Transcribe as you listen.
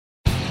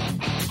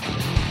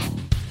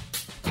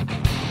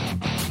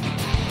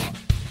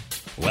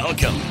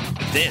Welcome.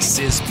 This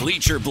is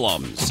Bleacher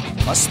Blums,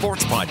 a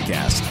sports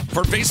podcast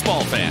for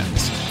baseball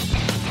fans.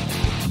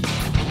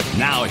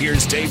 Now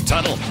here's Dave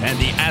Tuttle and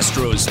the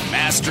Astros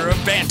master of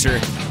banter,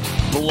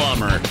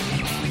 Blummer.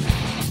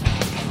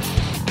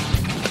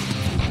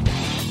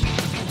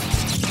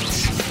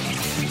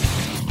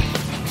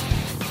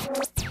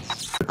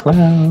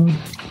 Cloud.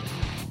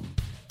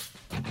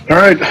 All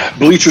right,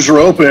 bleachers are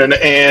open,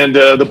 and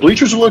the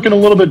bleachers are looking a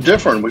little bit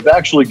different. We've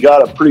actually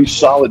got a pretty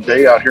solid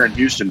day out here in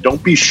Houston.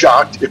 Don't be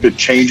shocked if it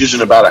changes in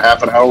about a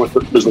half an hour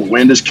because the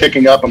wind is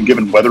kicking up. I'm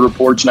giving weather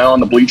reports now on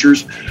the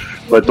bleachers,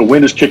 but the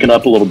wind is kicking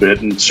up a little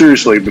bit. And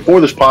seriously,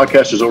 before this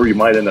podcast is over, you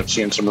might end up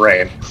seeing some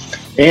rain.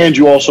 And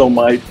you also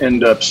might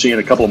end up seeing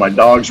a couple of my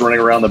dogs running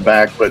around the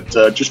back, but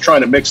just trying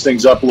to mix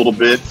things up a little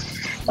bit.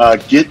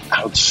 Get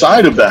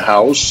outside of the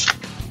house,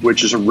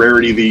 which is a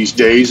rarity these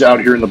days out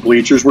here in the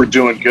bleachers. We're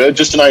doing good.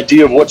 Just an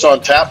idea of what's on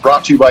tap,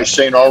 brought to you by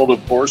St. Arnold,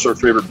 of course, our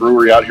favorite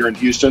brewery out here in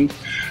Houston.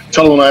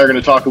 Tuttle and I are going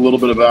to talk a little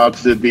bit about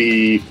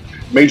the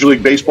Major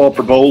League Baseball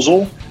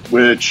proposal,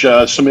 which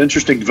some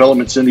interesting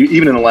developments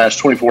even in the last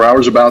 24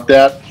 hours about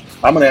that.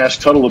 I'm going to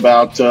ask Tuttle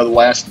about The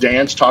Last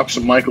Dance, talk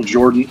some Michael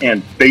Jordan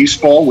and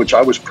baseball, which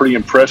I was pretty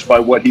impressed by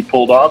what he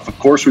pulled off. Of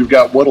course, we've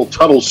got What'll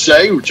Tuttle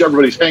Say, which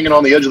everybody's hanging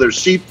on the edge of their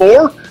seat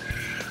for.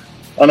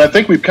 And I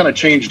think we've kind of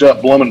changed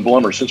up Blum and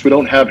Blummer. Since we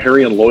don't have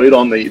Harry and Lloyd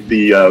on the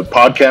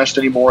podcast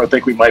anymore, I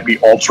think we might be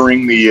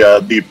altering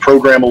the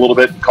program a little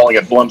bit and calling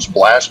it Blum's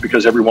Blast,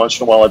 because every once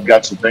in a while I've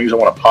got some things I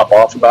want to pop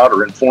off about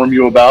or inform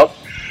you about.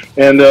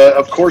 And,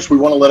 of course, we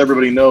want to let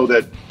everybody know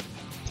that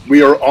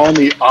we are on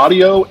the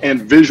audio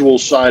and visual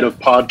side of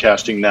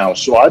podcasting now.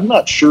 So I'm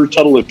not sure,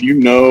 Tuttle, if you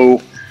know,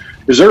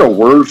 is there a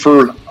word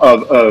for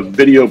a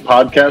video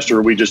podcast, or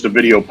are we just a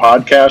video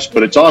podcast?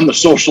 But it's on the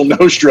Social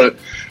Nostra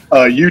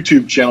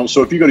YouTube channel.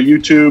 So if you go to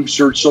YouTube,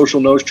 search Social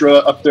Nostra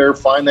up there,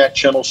 find that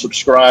channel,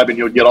 subscribe, and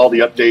you'll get all the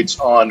updates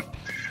on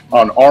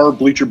our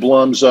Bleacher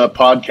Blums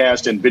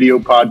podcast and video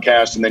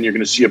podcast. And then you're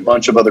going to see a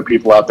bunch of other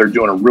people out there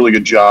doing a really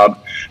good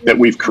job that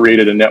we've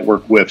created a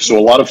network with. So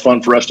a lot of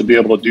fun for us to be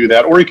able to do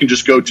that. Or you can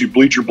just go to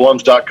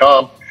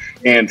bleacherblums.com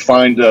and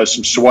find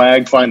some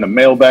swag, find the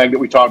mailbag that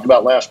we talked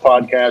about last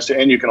podcast.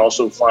 And you can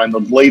also find the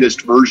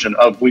latest version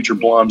of Bleacher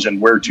Blums and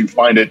where to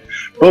find it,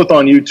 both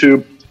on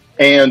YouTube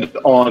and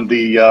on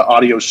the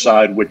audio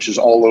side, which is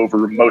all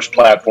over most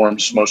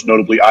platforms, most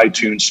notably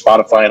iTunes,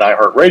 Spotify, and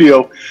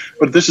iHeartRadio.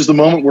 But this is the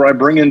moment where I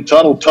bring in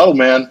Tuttle. Tuttle,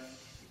 man,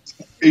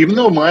 even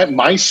though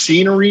my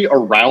scenery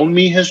around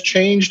me has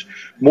changed,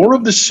 more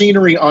of the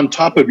scenery on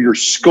top of your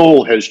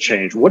skull has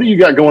changed. What do you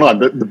got going on?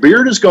 The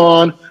beard is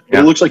gone. Yeah.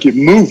 It looks like you've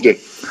moved it.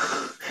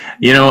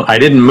 You know, I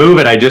didn't move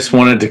it. I just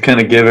wanted to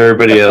kind of give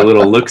everybody a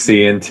little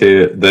look-see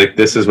into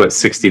this is what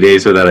 60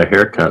 days without a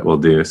haircut will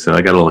do. So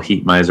I got a little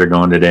heat miser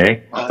going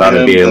today. Thought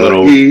it'd be a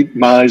little heat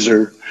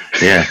miser.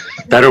 Yeah,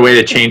 better way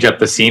to change up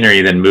the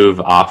scenery than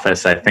move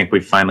office. I think I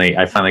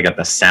finally got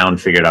the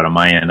sound figured out on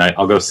my end.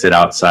 I'll go sit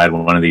outside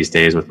one of these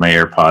days with my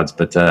AirPods,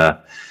 but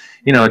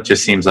you know, it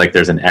just seems like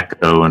there's an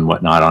echo and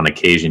whatnot on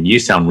occasion. You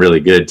sound really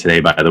good today,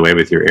 by the way,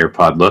 with your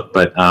AirPod look.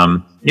 But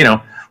you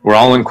know, we're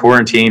all in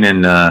quarantine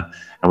and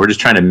we're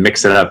just trying to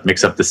mix it up,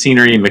 mix up the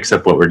scenery, mix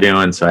up what we're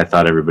doing. So I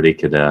thought everybody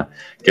could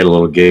get a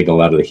little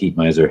giggle out of the heat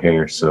miser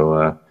hair.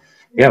 So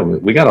yeah,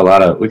 we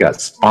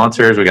got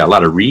sponsors, we got a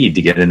lot of read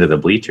to get into the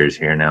bleachers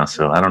here now.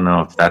 So I don't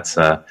know if that's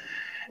a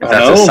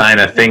sign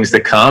of things to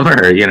come,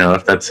 or you know,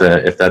 if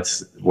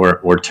that's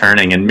we're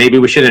turning. And maybe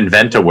we should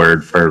invent a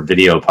word for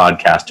video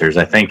podcasters.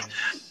 I think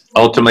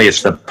ultimately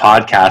it's the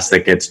podcast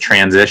that gets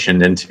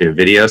transitioned into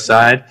video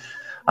side.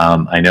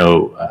 I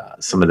know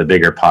some of the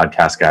bigger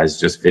podcast guys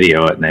just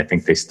video it, and I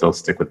think they still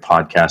stick with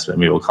podcasts, but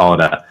maybe we'll call it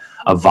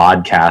a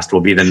vodcast.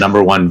 We'll be the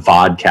number one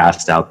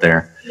vodcast out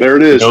there. There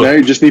it is. Now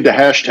you just need to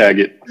hashtag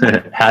it.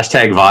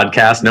 Hashtag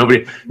vodcast.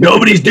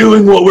 Nobody's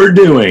doing what we're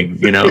doing,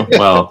 you know.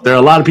 Well, there are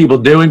a lot of people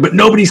doing, but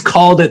nobody's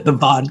called it the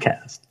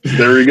vodcast.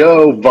 There you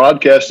go.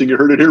 Vodcasting. You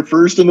heard it here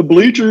first in the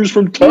bleachers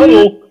from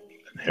Tuttle.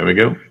 There we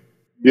go.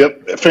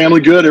 Yep.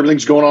 Family good.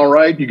 Everything's going all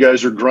right. You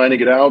guys are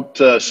grinding it out.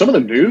 Some of the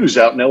news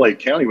out in LA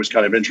County was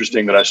kind of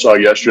interesting that I saw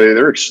yesterday.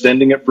 They're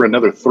extending it for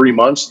another 3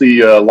 months, the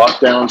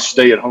lockdown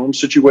stay-at-home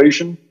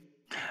situation.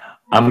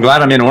 I'm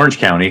glad I'm in Orange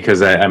County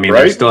because, I mean,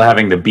 right? They're still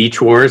having the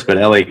beach wars, but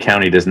LA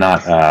County does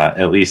not,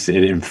 at least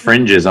it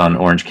infringes on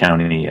Orange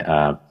County,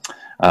 but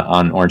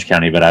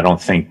I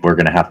don't think we're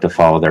going to have to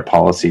follow their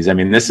policies. I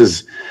mean, this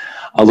is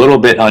a little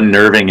bit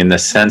unnerving in the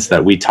sense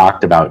that we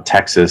talked about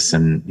Texas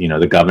and, you know,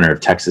 the governor of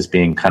Texas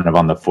being kind of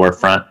on the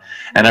forefront.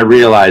 And I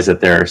realize that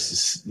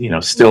there's, you know,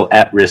 still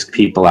at-risk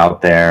people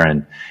out there,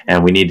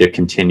 and we need to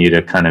continue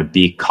to kind of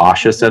be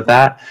cautious of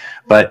that.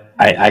 But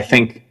I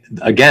think,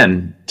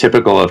 again,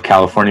 typical of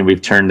California,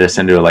 we've turned this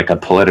into like a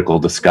political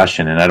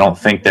discussion, and I don't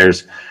think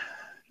there's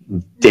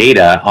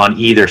data on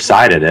either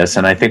side of this.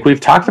 And I think we've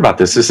talked about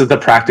this. This is the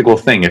practical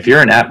thing. If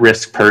you're an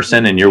at-risk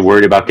person and you're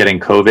worried about getting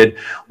COVID,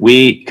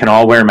 we can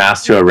all wear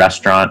masks to a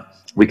restaurant.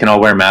 We can all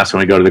wear masks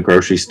when we go to the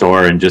grocery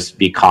store and just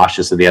be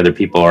cautious of the other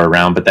people are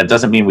around. But that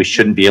doesn't mean we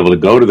shouldn't be able to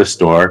go to the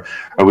store,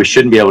 or we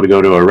shouldn't be able to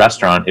go to a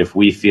restaurant if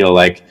we feel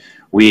like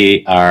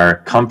we are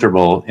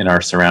comfortable in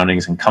our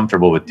surroundings and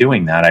comfortable with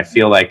doing that. I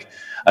feel like,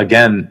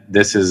 again,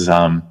 this is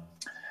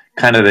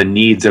kind of the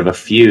needs of a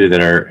few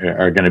that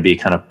are going to be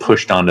kind of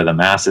pushed onto the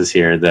masses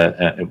here,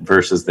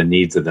 versus the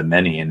needs of the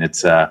many. And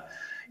it's,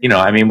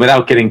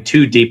 without getting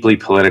too deeply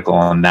political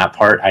on that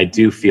part, I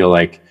do feel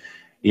like,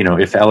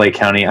 if LA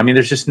County,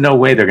 there's just no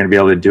way they're going to be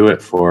able to do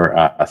it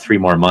for 3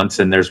 more months.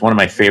 And there's one of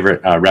my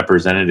favorite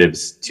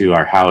representatives to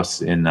our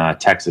house in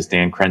Texas,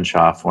 Dan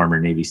Crenshaw, former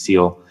Navy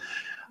SEAL,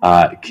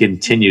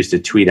 continues to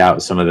tweet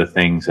out some of the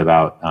things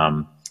about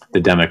the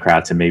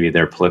Democrats and maybe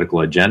their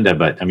political agenda.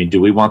 But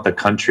do we want the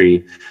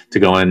country to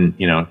go in,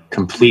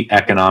 complete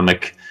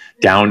economic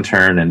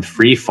downturn and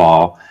free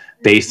fall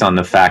based on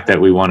the fact that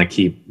we want to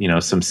keep,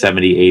 some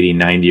 70, 80,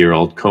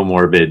 90-year-old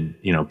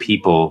comorbid,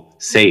 people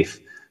safe,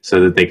 so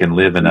that they can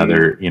live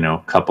another,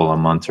 couple of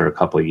months or a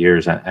couple of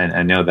years? And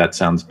I know that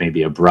sounds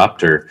maybe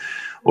abrupt or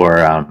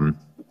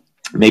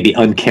maybe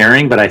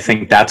uncaring, but I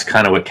think that's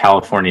kind of what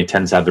California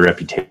tends to have the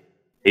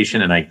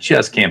reputation. And I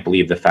just can't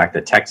believe the fact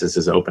that Texas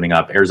is opening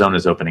up, Arizona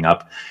is opening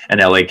up, and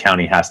LA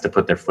County has to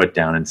put their foot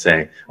down and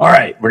say, all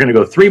right, we're going to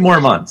go 3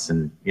 more months.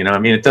 And,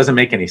 it doesn't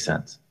make any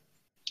sense.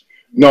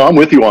 No, I'm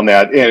with you on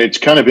that. And it's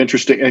kind of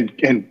interesting.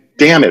 And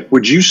damn it,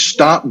 would you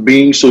stop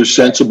being so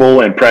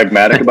sensible and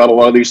pragmatic about a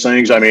lot of these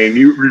things?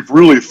 You've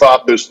really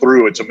thought this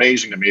through. It's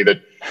amazing to me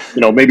that,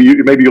 maybe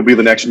you'll be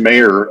the next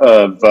mayor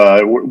of,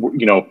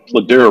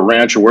 Ladera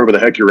Ranch or wherever the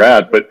heck you're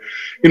at. But,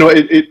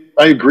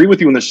 I agree with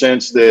you in the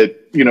sense that,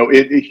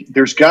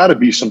 there's got to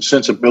be some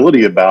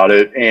sensibility about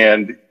it.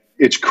 And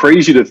it's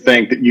crazy to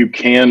think that you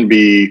can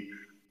be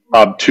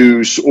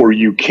obtuse or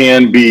you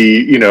can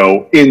be,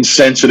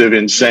 insensitive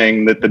in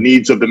saying that the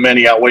needs of the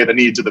many outweigh the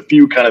needs of the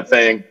few kind of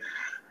thing.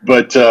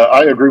 But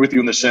I agree with you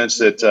in the sense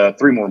that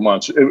 3 more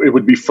months, it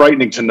would be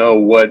frightening to know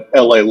what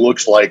LA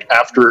looks like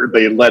after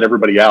they let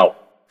everybody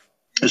out,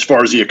 as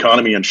far as the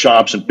economy and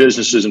shops and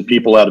businesses and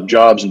people out of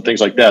jobs and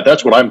things like that.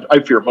 That's what I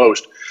fear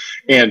most.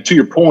 And to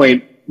your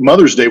point,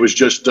 Mother's Day was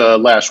just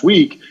last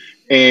week.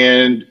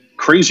 And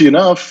crazy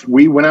enough,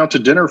 we went out to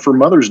dinner for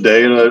Mother's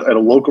Day at a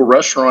local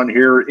restaurant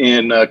here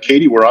in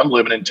Katy, where I'm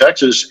living in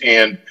Texas.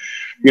 And,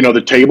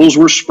 the tables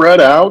were spread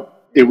out.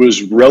 It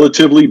was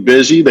relatively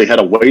busy. They had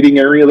a waiting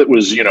area that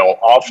was,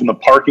 off in the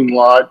parking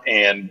lot,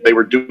 and they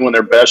were doing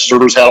their best.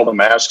 Servers had all the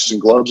masks and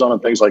gloves on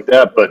and things like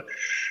that. But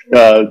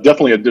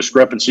definitely a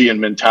discrepancy in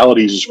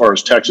mentalities as far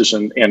as Texas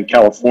and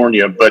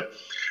California. But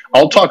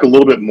I'll talk a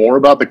little bit more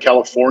about the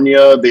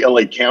the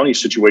LA County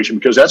situation,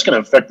 because that's going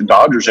to affect the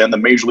Dodgers and the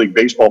Major League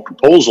Baseball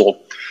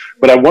proposal.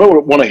 But I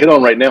want to hit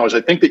on right now is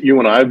I think that you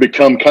and I have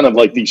become kind of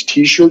like these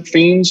T-shirt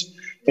fiends.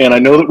 And I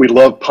know that we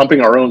love pumping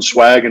our own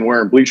swag and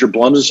wearing Bleacher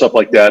Blums and stuff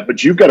like that.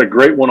 But you've got a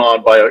great one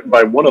on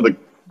by one of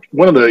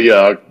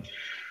the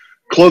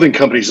clothing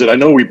companies that I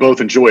know we both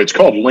enjoy. It's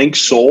called Link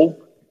Soul.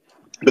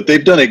 But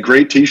they've done a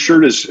great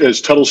T-shirt as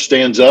Tuttle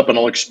stands up, and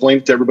I'll explain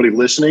it to everybody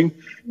listening.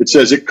 It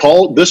says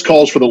this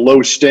calls for the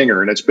low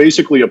stinger, and it's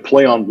basically a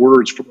play on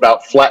words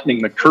about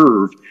flattening the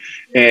curve.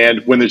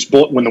 And when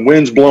the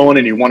wind's blowing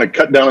and you want to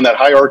cut down on that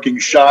high arcing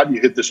shot,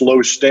 you hit this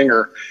low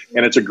stinger.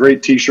 And it's a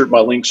great T-shirt by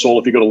Link Soul.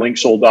 If you go to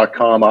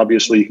linksoul.com,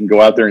 obviously you can go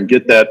out there and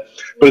get that.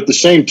 But at the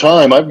same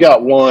time, I've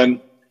got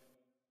one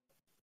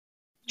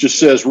just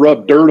says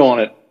rub dirt on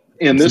it.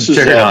 And this is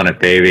dirt on it,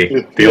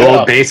 baby. The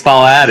old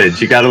baseball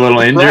adage. You got a little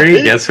injury?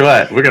 Right. Guess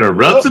what? We're going to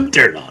rub some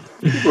dirt on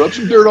it. Rub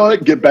some dirt on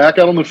it, get back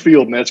out on the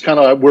field. And that's kind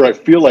of where I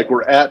feel like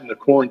we're at in the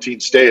quarantine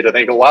state. I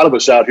think a lot of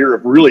us out here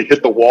have really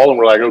hit the wall, and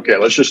we're like, okay,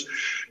 let's just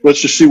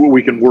see what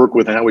we can work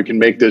with and how we can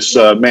make this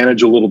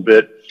manage a little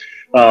bit.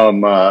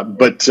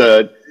 But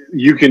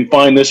you can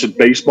find this at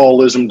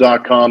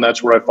baseballism.com.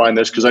 That's where I find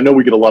this, because I know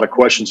we get a lot of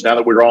questions now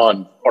that we're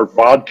on our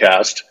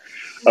podcast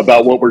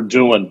about what we're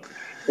doing.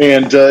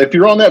 And if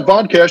you're on that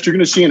podcast, you're going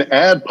to see an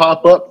ad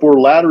pop up for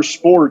Ladder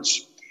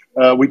Sports.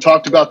 We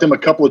talked about them a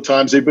couple of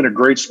times. They've been a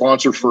great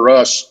sponsor for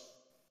us.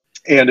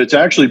 And it's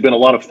actually been a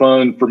lot of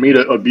fun for me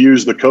to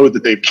abuse the code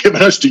that they've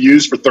given us to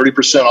use for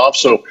 30% off.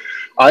 So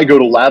I go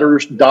to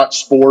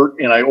ladders.sport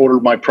and I order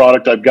my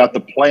product. I've got the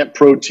plant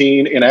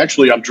protein, and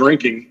actually I'm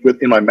drinking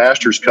in my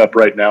Master's cup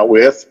right now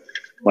with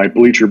my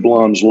Bleacher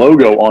Blums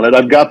logo on it.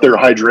 I've got their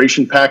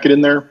hydration packet in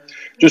there.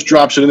 Just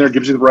drops it in there,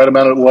 gives you the right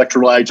amount of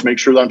electrolytes, make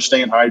sure that I'm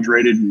staying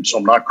hydrated, and so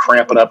I'm not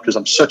cramping up, because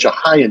I'm such a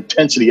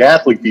high-intensity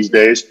athlete these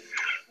days.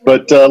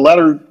 But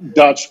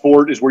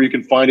ladder.sport is where you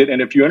can find it.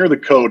 And if you enter the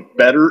code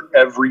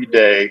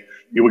BETTEREVERYDAY,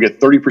 you will get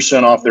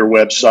 30% off their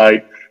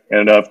website.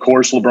 And, of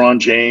course,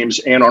 LeBron James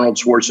and Arnold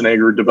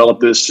Schwarzenegger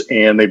developed this,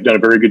 and they've done a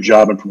very good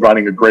job in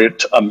providing a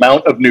great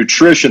amount of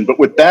nutrition. But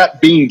with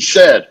that being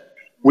said,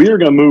 we are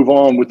going to move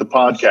on with the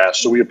podcast.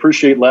 So we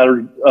appreciate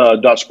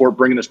ladder.sport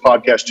bringing this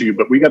podcast to you,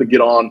 but we got to get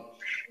on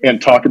and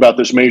talk about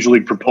this Major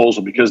League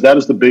proposal, because that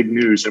is the big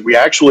news. And we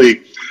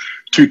actually,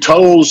 to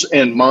Tuttle's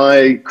and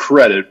my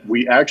credit,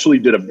 we actually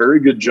did a very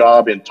good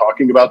job in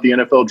talking about the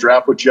NFL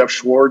draft with Jeff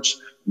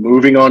Schwartz.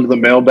 Moving on to the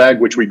mailbag,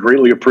 which we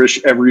greatly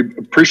appreciate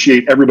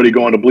everybody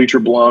going to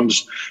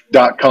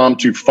bleacherblums.com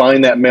to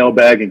find that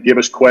mailbag and give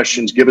us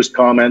questions, give us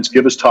comments,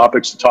 give us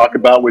topics to talk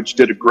about, which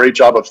did a great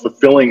job of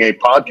fulfilling a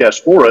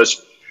podcast for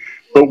us.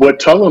 But what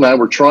Tuttle and I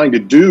were trying to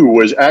do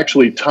was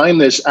actually time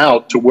this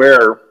out to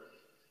where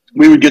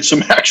we would get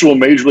some actual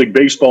Major League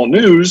Baseball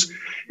news.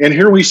 And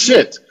here we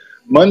sit.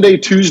 Monday,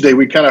 Tuesday,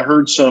 we kind of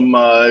heard some,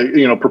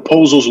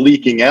 proposals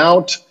leaking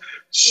out,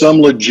 some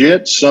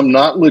legit, some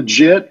not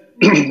legit.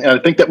 And I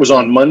think that was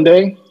on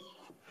Monday.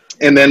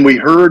 And then we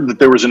heard that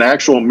there was an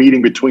actual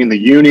meeting between the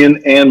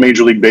union and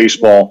Major League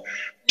Baseball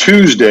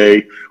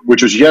Tuesday,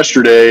 which was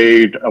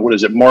yesterday.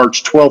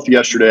 March 12th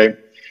yesterday.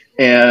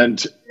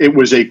 And it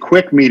was a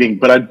quick meeting,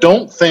 but I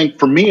don't think,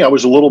 for me, I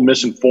was a little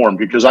misinformed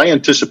because I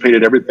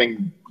anticipated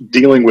everything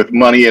dealing with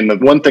money. And the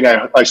one thing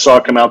I saw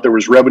come out there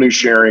was revenue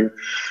sharing,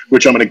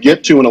 which I'm going to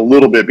get to in a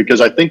little bit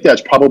because I think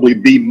that's probably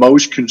the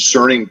most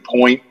concerning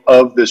point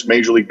of this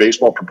Major League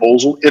Baseball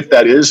proposal, if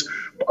that is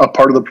a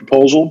part of the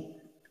proposal.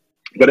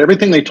 But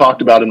everything they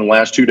talked about in the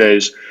last 2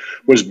 days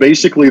was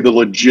basically the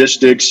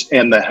logistics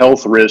and the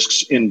health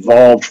risks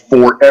involved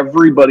for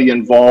everybody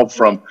involved,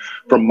 from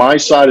my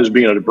side as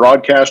being a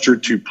broadcaster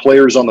to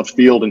players on the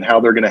field and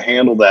how they're going to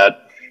handle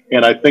that.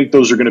 And I think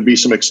those are going to be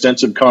some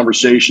extensive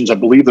conversations. I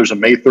believe there's a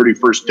May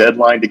 31st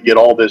deadline to get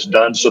all this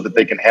done so that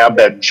they can have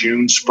that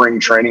June spring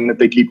training that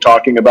they keep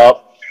talking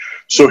about.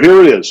 So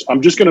here it is.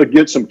 I'm just going to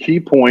get some key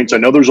points. I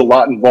know there's a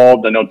lot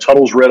involved. I know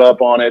Tuttle's read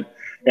up on it,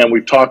 and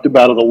we've talked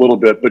about it a little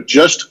bit. But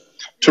just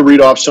to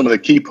read off some of the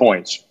key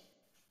points.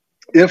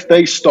 If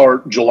they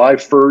start July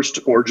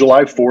 1st or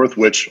July 4th,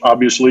 which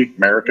obviously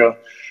America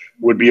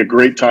would be a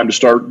great time to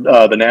start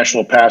the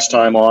national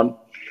pastime on,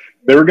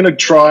 they're going to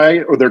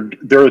try, or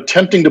they're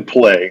attempting to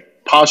play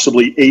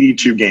possibly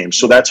 82 games.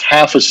 So that's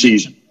half a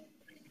season.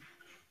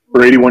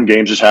 Or 81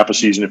 games is half a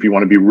season if you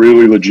want to be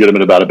really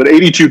legitimate about it. But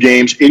 82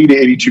 games, 80 to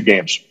 82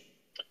 games.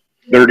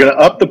 They're going to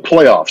up the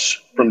playoffs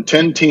from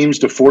 10 teams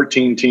to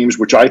 14 teams,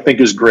 which I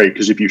think is great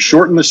because if you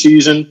shorten the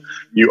season,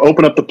 you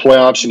open up the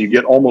playoffs and you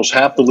get almost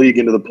half the league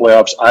into the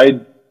playoffs.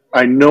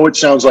 I know it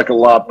sounds like a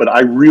lot, but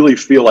I really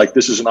feel like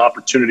this is an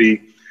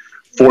opportunity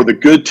for the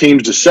good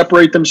teams to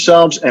separate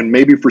themselves and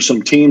maybe for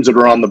some teams that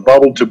are on the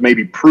bubble to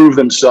maybe prove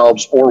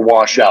themselves or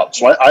wash out.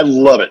 So I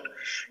love it.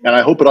 And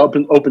I hope it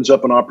opens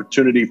up an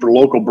opportunity for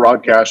local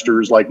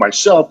broadcasters like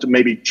myself to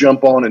maybe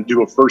jump on and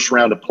do a first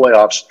round of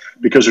playoffs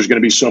because there's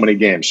going to be so many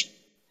games.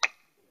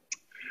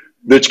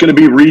 It's going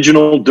to be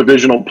regional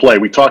divisional play.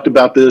 We talked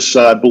about this,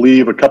 I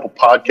believe, a couple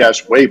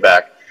podcasts way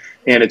back,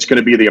 and it's going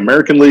to be the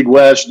American League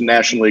West,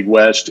 National League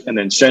West, and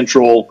then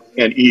Central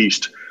and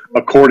East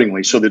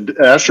accordingly. So the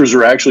Astros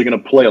are actually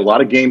going to play a lot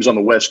of games on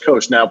the West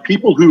Coast. Now,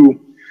 people who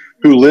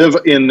live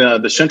in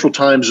the Central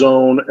Time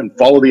Zone and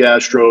follow the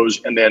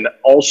Astros, and then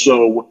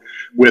also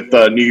with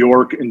New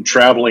York and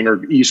traveling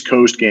or East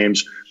Coast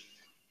games,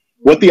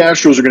 what the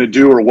Astros are going to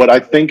do, or what I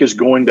think is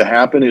going to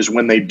happen, is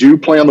when they do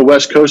play on the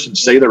West Coast and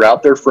say they're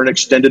out there for an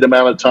extended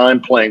amount of time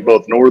playing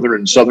both Northern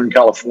and Southern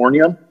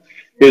California,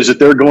 is that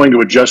they're going to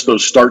adjust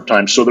those start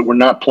times so that we're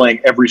not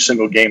playing every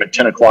single game at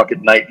 10 o'clock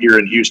at night here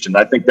in Houston.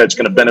 I think that's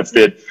going to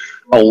benefit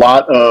a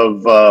lot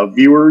of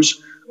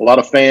viewers, a lot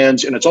of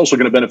fans, and it's also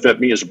going to benefit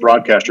me as a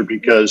broadcaster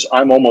because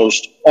I'm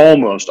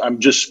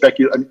just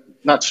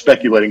not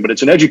speculating, but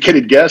it's an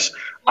educated guess.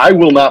 I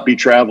will not be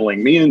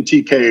traveling. Me and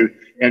TK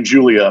and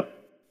Julia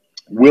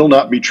will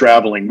not be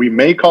traveling. We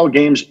may call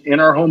games in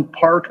our home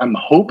park. I'm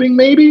hoping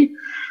maybe,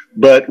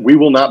 but we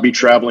will not be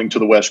traveling to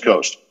the West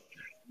Coast.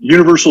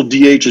 Universal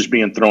DH is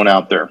being thrown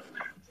out there.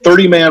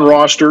 30-man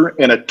roster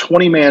and a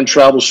 20-man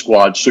travel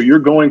squad. So you're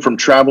going from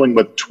traveling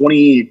with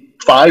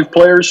 25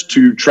 players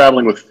to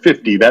traveling with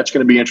 50. That's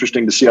going to be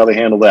interesting to see how they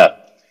handle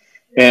that.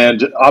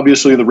 And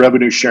obviously the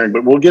revenue sharing,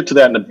 but we'll get to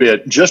that in a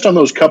bit. Just on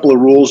those couple of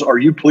rules, are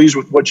you pleased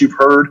with what you've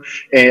heard?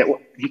 And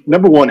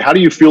number one, how do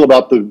you feel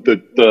about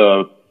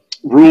the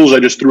rules I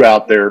just threw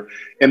out there?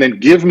 And then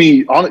give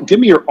me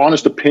your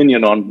honest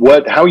opinion on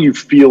how you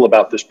feel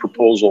about this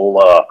proposal,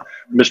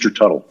 Mr.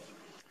 Tuttle.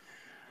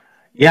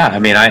 Yeah, I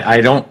mean, I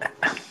don't.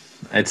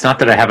 It's not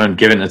that I haven't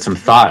given it some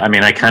thought. I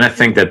mean, I kind of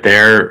think that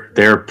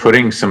they're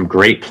putting some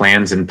great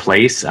plans in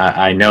place.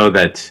 I know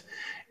that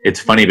it's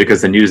funny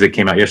because the news that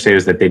came out yesterday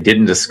was that they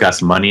didn't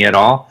discuss money at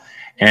all.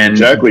 And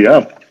exactly,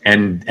 yeah.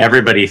 And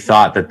everybody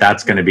thought that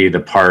that's going to be the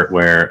part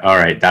where, all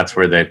right, that's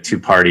where the two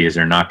parties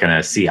are not going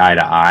to see eye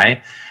to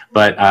eye.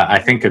 But I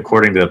think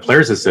according to the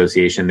Players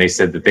Association, they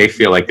said that they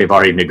feel like they've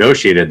already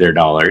negotiated their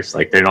dollars.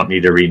 Like they don't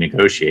need to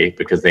renegotiate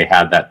because they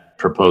had that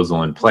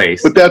proposal in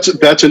place. But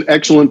that's an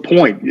excellent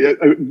point.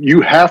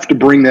 You have to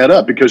bring that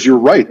up because you're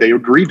right. They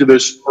agreed to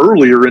this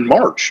earlier in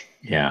March.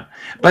 Yeah.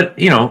 But,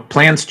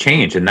 plans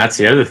change. And that's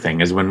the other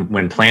thing is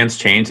when plans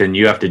change and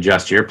you have to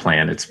adjust your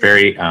plan, it's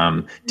very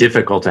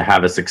difficult to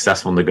have a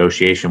successful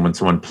negotiation when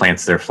someone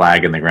plants their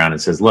flag in the ground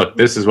and says, look,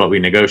 this is what we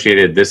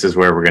negotiated. This is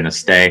where we're going to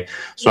stay.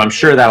 So I'm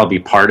sure that'll be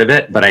part of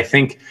it. But I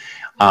think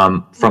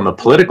from a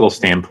political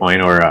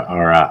standpoint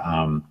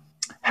or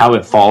how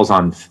it falls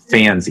on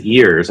fans'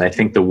 ears, I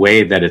think the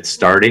way that it's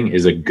starting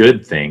is a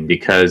good thing,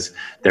 because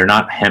they're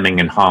not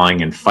hemming and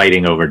hawing and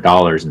fighting over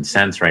dollars and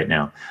cents right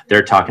now.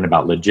 They're talking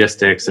about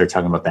logistics. They're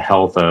talking about the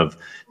health of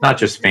not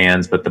just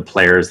fans, but the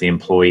players, the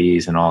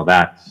employees, and all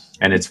that.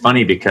 And it's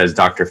funny because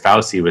Dr.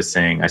 Fauci was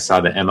saying, I saw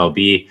the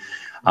MLB,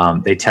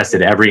 they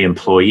tested every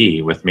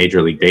employee with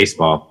Major League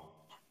Baseball.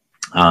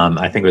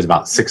 I think it was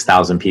about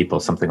 6,000 people,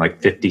 something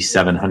like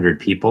 5,700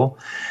 people,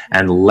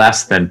 and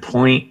less than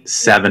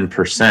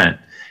 0.7%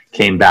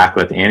 came back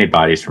with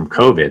antibodies from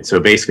COVID. So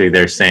basically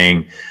they're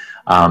saying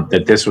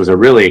that this was a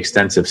really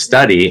extensive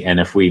study. And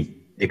if we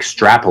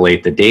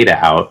extrapolate the data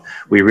out,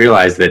 we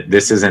realize that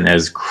this isn't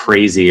as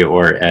crazy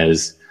or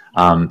as,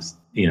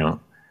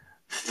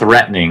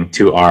 threatening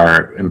to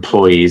our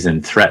employees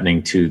and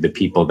threatening to the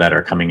people that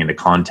are coming into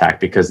contact,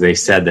 because they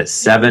said that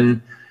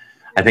 70%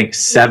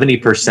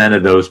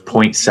 of those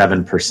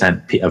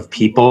 0.7% of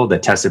people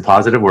that tested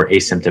positive were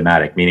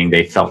asymptomatic, meaning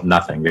they felt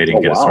nothing. They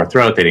didn't get a sore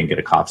throat. They didn't get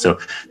a cough. So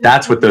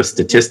that's what those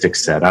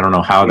statistics said. I don't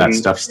know how that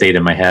stuff stayed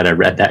in my head. I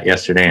read that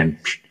yesterday, and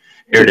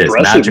here it is,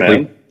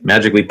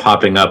 magically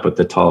popping up with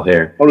the tall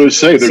hair. I was going to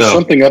say, there's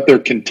something up there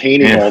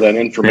containing all that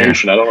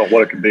information. I don't know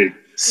what it could be.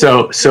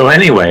 So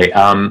anyway,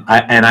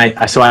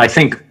 I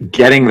think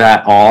getting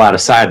that all out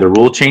aside, the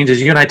rule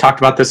changes, you and I talked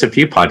about this a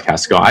few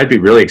podcasts ago. I'd be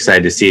really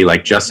excited to see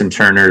like Justin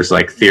Turner's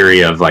like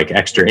theory of like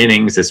extra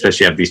innings,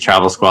 especially have these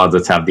travel squads.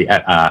 Let's have the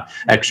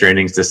extra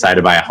innings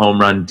decided by a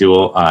home run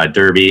duel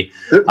derby.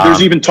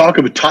 There's even talk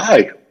of a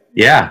tie.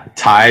 Yeah,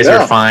 ties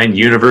are fine,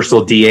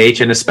 universal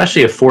DH, and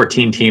especially if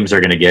 14 teams are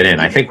going to get in.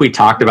 I think we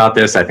talked about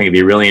this. I think it'd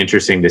be really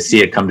interesting to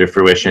see it come to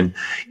fruition.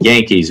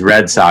 Yankees,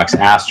 Red Sox,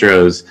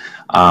 Astros,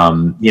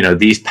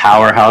 these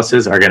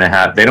powerhouses are going to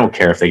have, they don't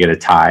care if they get a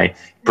tie.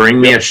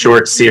 Bring me a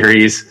short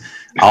series.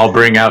 I'll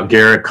bring out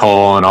Garrett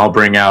Cole, and I'll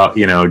bring out,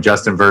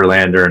 Justin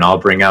Verlander, and I'll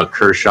bring out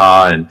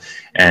Kershaw and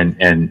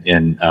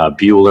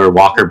Bueller,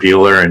 Walker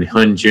Bueller, and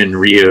Hyun-Jin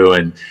Ryu.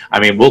 And I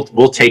mean,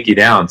 we'll take you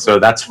down. So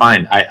that's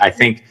fine. I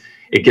think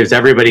it gives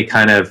everybody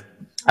kind of,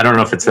 I don't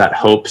know if it's that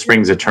hope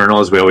springs eternal,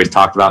 as we always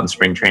talked about in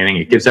spring training.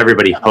 It gives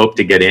everybody hope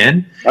to get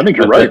in. I think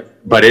you're right.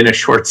 But in a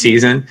short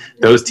season,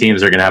 those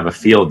teams are going to have a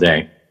field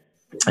day.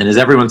 And as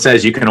everyone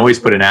says, you can always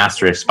put an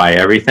asterisk by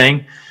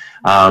everything.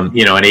 An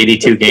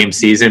 82-game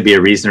season be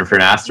a reason for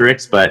an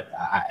asterisk. But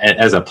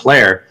as a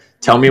player,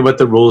 tell me what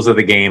the rules of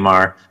the game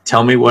are.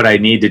 Tell me what I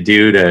need to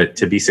do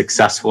to be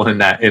successful in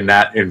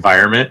that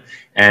environment,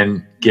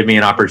 and give me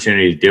an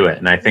opportunity to do it.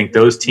 And I think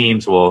those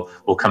teams will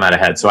come out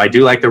ahead. So I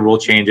do like the rule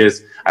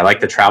changes. I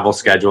like the travel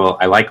schedule.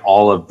 I like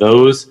all of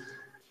those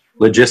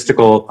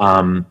logistical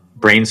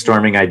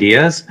brainstorming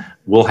ideas.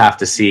 We'll have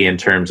to see in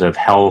terms of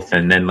health.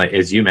 And then,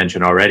 as you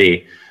mentioned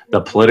already,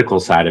 the political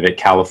side of it.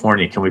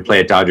 California, can we play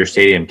at Dodger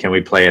Stadium? Can we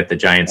play at the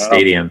Giants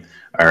Stadium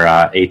or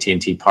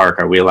AT&T Park?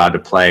 Are we allowed to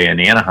play in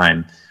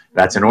Anaheim?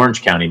 That's in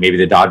Orange County. Maybe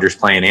the Dodgers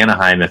play in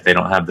Anaheim if they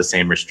don't have the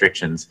same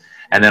restrictions.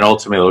 And then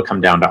ultimately it'll come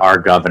down to our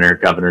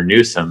Governor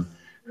Newsom,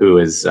 who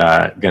is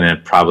going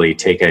to probably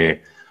take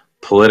a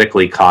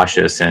politically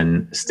cautious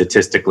and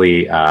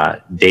statistically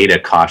data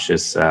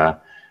cautious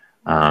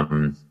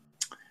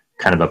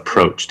kind of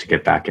approach to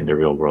get back into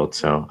real world.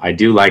 So I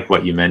do like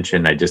what you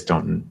mentioned. I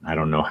don't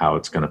know how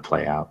it's going to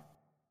play out,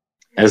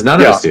 as none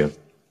of us do.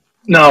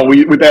 No,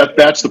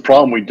 that's the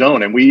problem. We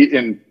don't.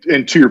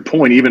 And to your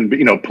point, even,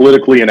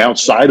 politically and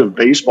outside of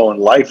baseball and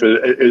life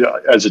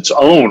as its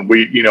own,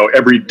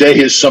 every day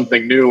is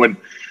something new. And,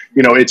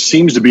 it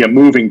seems to be a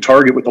moving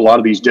target with a lot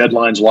of these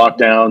deadlines,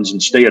 lockdowns,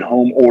 and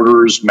stay-at-home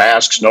orders,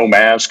 masks, no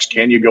masks.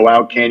 Can you go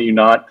out? Can you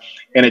not?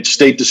 And it's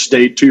state to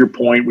state. To your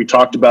point, we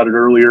talked about it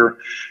earlier.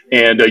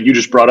 And you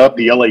just brought up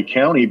the LA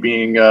County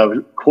being,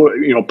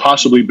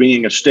 possibly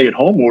being a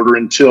stay-at-home order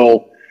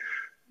until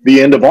the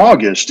end of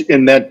August.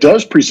 And that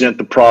does present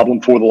the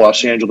problem for the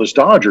Los Angeles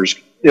Dodgers.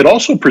 It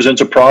also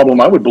presents a problem,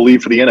 I would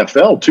believe, for the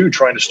NFL, too,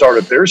 trying to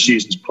start up their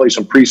seasons, play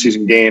some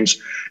preseason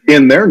games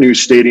in their new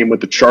stadium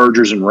with the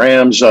Chargers and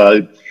Rams,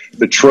 the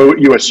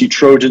USC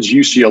Trojans,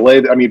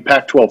 UCLA. I mean,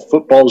 Pac-12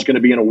 football is going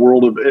to be in a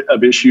world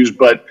of issues.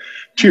 But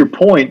to your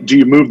point, do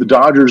you move the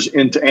Dodgers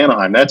into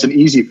Anaheim? That's an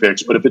easy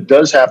fix. But if it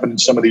does happen in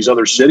some of these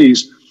other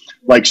cities,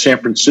 like San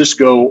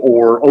Francisco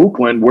or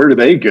Oakland, where do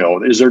they go?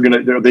 Are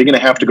they going to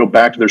have to go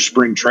back to their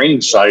spring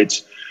training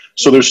sites?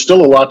 So there's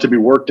still a lot to be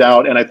worked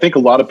out. And I think a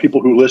lot of people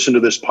who listen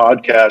to this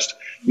podcast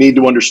need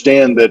to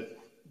understand that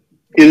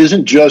it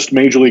isn't just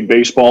Major League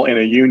Baseball and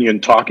a union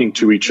talking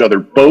to each other.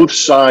 Both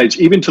sides,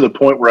 even to the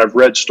point where I've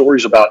read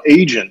stories about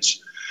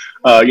agents,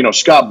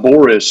 Scott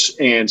Boras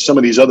and some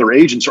of these other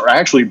agents are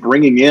actually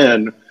bringing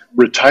in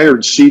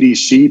retired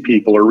CDC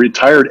people or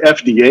retired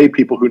FDA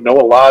people who know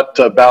a lot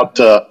about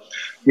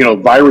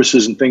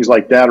viruses and things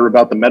like that, or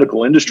about the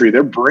medical industry.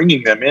 They're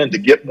bringing them in to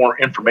get more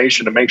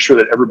information to make sure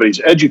that everybody's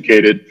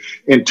educated.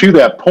 And to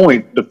that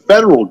point, the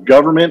federal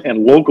government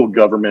and local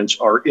governments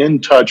are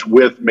in touch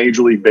with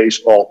Major League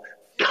Baseball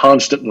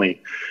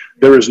constantly.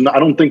 I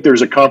don't think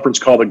there's a conference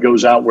call that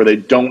goes out where they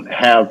don't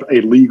have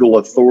a legal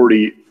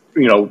authority,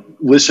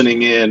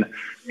 listening in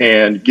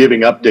and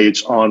giving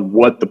updates on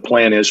what the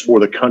plan is for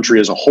the country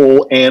as a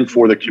whole and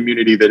for the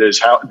community that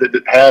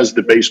has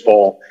the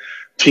baseball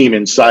team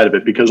inside of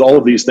it, because all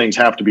of these things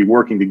have to be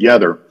working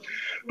together.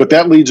 But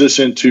that leads us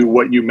into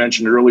what you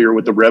mentioned earlier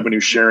with the revenue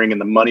sharing and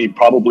the money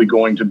probably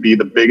going to be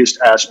the biggest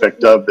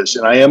aspect of this.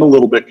 And I am a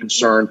little bit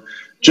concerned,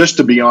 just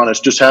to be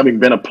honest, just having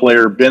been a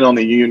player, been on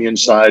the union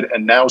side,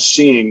 and now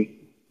seeing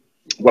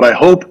what I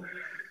hope.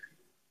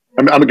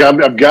 I've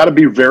got to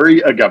be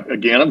very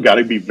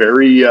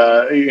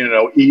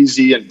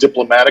easy and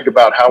diplomatic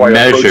about how I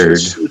approach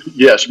this.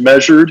 Yes,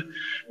 measured.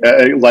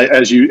 Like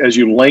as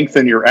you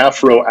lengthen your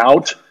afro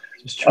out.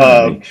 Just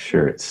trying to make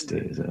sure it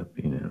stays up,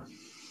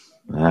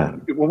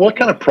 Well, what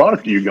kind of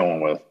product are you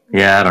going with?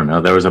 Yeah, I don't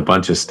know. There was a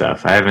bunch of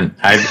stuff. I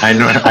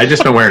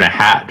just been wearing a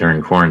hat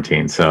during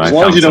quarantine, so as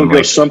long as you don't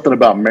go something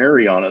about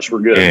Mary on us, we're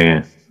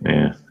good.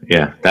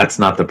 Yeah. That's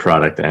not the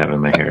product I have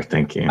in my hair.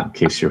 Thank you. In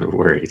case you were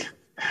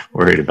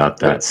worried about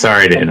that.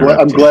 Sorry to interrupt.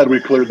 I'm glad we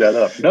cleared that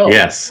up. No.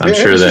 Yes, I'm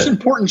sure this is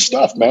important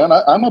stuff, man.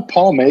 I'm a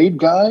pomade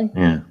guy.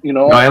 Yeah.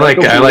 I like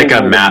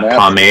a matte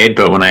pomade,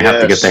 but when I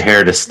have to get the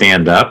hair to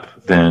stand up,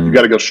 then you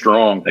got to go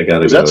strong. I got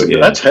to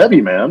go. That's heavy,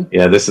 man.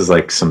 Yeah, this is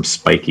like some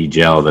spiky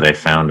gel that I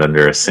found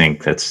under a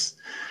sink. That's,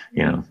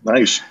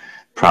 nice.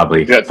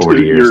 Probably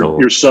 40 years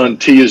old. Your son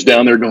T is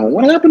down there going,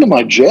 "What happened to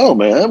my gel,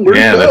 man? Where'd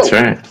it go?" That's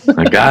right.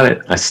 I got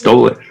it. I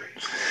stole it.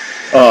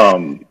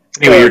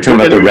 Anyway, you're talking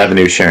about the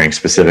revenue sharing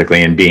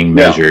specifically and being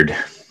measured.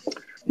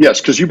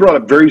 Yes, because you brought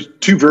up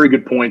two very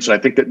good points, and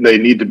I think that they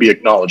need to be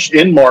acknowledged.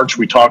 In March,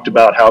 we talked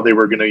about how they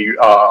were going to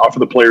offer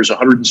the players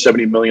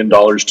 $170 million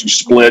to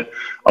split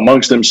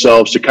amongst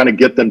themselves to kind of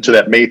get them to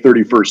that May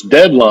 31st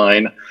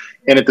deadline.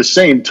 And at the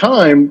same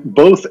time,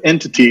 both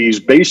entities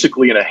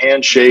basically in a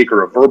handshake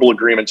or a verbal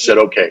agreement said,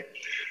 okay,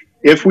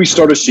 if we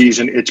start a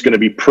season, it's going to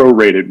be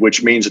prorated,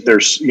 which means that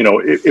there's,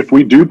 if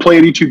we do play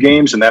 82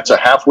 games and that's a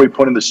halfway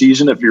point in the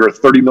season, if you're a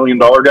 $30 million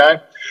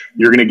guy,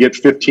 you're going to get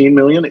 $15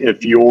 million.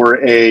 If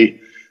you're a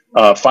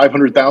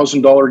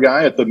 $500,000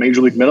 guy at the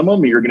major league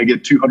minimum, you're going to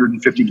get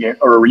 250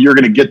 or you're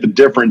going to get the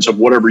difference of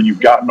whatever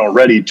you've gotten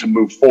already to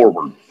move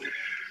forward.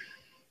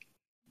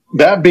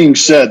 That being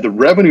said, the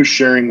revenue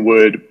sharing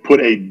would put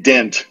a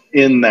dent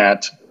in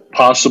that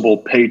possible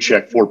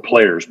paycheck for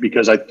players,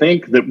 because I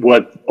think that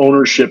what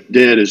ownership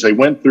did is they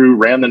went through,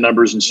 ran the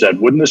numbers and said,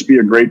 wouldn't this be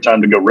a great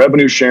time to go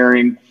revenue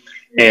sharing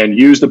and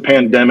use the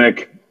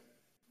pandemic?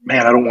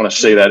 Man, I don't want to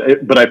say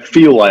that, but I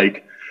feel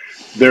like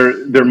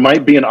there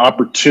might be an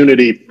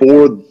opportunity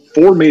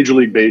for Major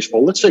League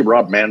Baseball. Let's say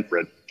Rob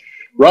Manfred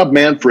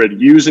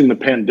using the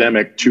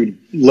pandemic to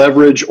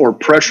leverage or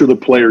pressure the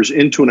players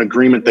into an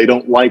agreement they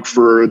don't like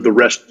for the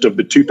rest of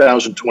the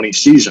 2020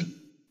 season.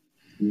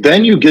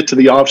 Then you get to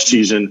the off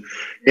season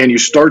and you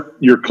start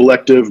your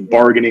collective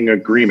bargaining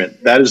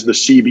agreement. That is the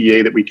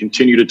CBA that we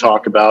continue to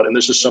talk about. And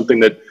this is something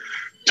that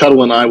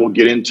Tuttle and I will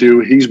get into.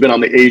 He's been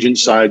on the agent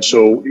side.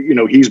 So,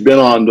 he's been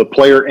on the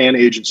player and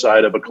agent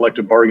side of a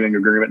collective bargaining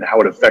agreement and how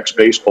it affects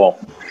baseball.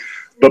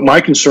 But my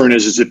concern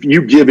is if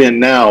you give in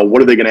now,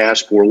 what are they going to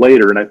ask for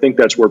later? And I think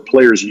that's where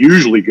players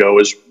usually go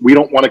is we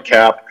don't want a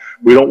cap.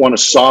 We don't want a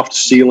soft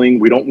ceiling.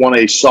 We don't want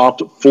a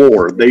soft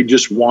floor. They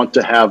just want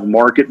to have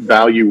market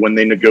value when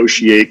they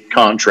negotiate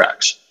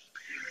contracts.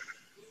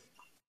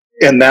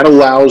 And that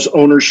allows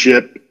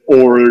ownership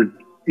or,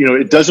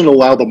 it doesn't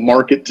allow the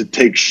market to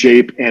take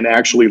shape and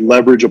actually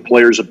leverage a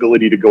player's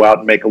ability to go out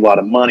and make a lot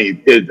of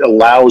money. It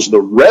allows the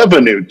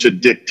revenue to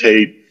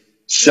dictate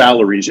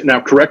salaries. Now,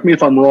 correct me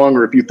if I'm wrong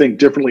or if you think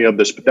differently of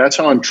this, but that's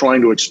how I'm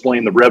trying to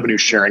explain the revenue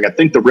sharing. I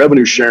think the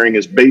revenue sharing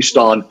is based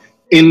on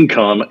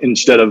income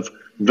instead of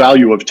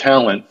value of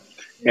talent.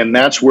 And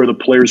that's where the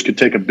players could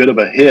take a bit of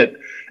a hit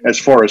as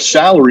far as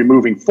salary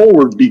moving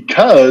forward,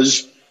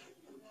 because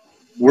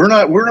we're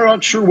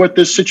not sure what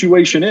this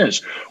situation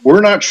is.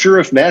 We're not sure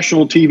if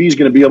national TV is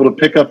going to be able to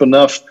pick up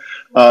enough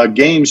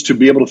games to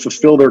be able to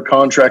fulfill their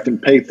contract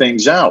and pay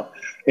things out.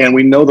 And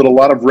we know that a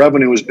lot of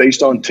revenue is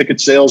based on ticket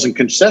sales and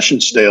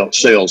concession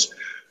sales.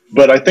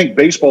 But I think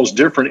baseball is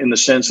different in the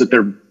sense that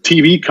their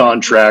TV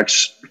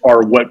contracts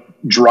are what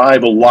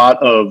drive a lot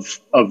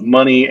of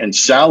money and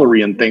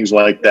salary and things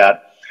like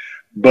that.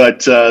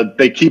 But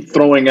they keep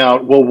throwing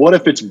out, well, what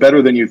if it's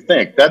better than you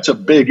think? That's a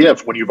big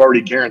if when you've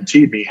already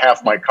guaranteed me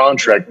half my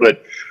contract.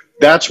 But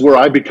that's where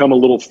I become a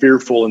little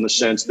fearful in the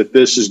sense that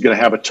this is going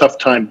to have a tough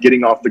time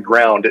getting off the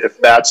ground if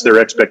that's their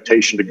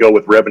expectation to go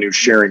with revenue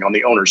sharing on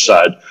the owner's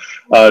side.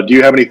 Do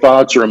you have any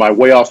thoughts, or am I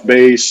way off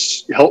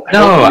base? Help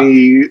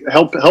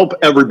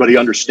everybody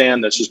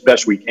understand this as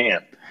best we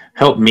can.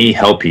 Help me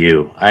help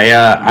you.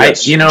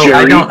 Yes,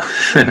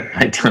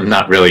 I'm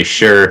not really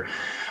sure.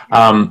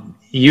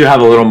 You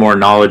have a little more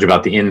knowledge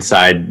about the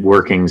inside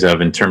workings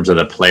in terms of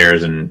the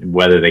players and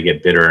whether they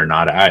get bitter or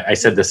not. I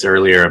said this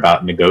earlier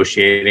about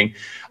negotiating.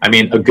 I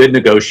mean, a good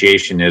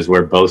negotiation is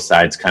where both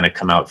sides kind of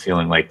come out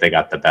feeling like they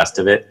got the best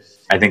of it.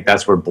 I think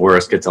that's where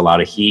Boras gets a lot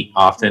of heat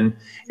often,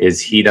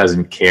 is he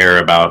doesn't care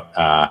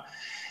about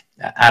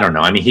I don't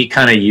know. I mean, he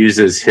kind of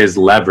uses his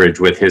leverage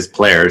with his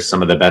players,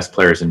 some of the best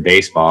players in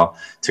baseball,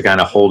 to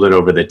kind of hold it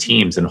over the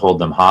teams and hold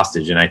them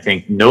hostage. And I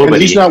think nobody.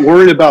 And he's not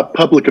worried about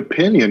public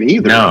opinion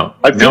either. No,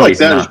 I feel like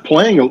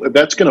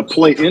that's going to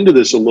play into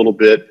this a little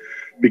bit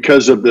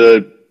because of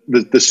the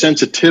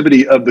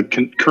sensitivity of the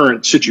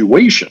current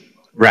situation.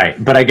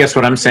 Right. But I guess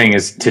what I'm saying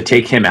is to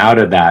take him out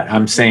of that.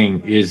 I'm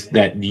saying is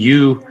that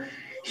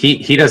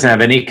he doesn't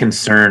have any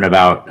concern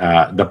about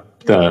the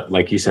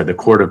like you said, the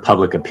court of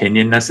public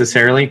opinion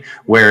necessarily.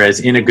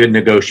 Whereas in a good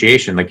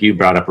negotiation, like you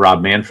brought up,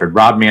 Rob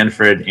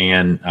Manfred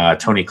and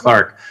Tony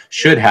Clark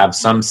should have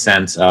some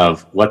sense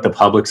of what the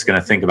public's going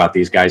to think about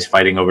these guys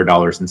fighting over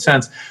dollars and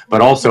cents.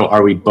 But also,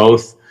 are we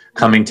both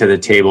coming to the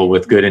table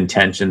with good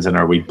intentions, and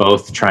are we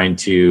both trying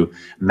to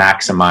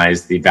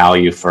maximize the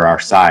value for our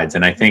sides?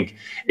 And I think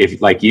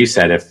if, like you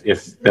said,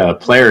 if the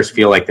players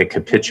feel like they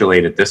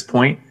capitulate at this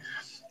point,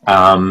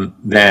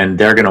 then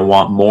they're going to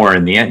want more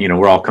in the end. You know,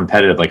 we're all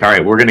competitive. Like, all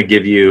right, we're going to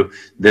give you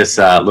this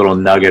little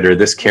nugget or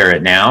this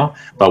carrot now,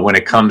 but when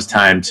it comes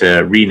time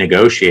to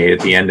renegotiate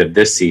at the end of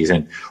this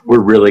season, we're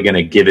really going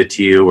to give it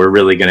to you. We're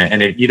really going to,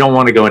 and you don't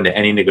want to go into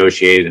any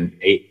negotiation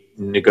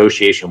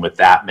with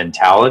that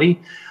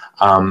mentality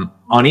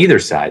on either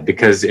side,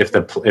 because if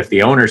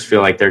the owners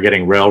feel like they're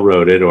getting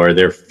railroaded, or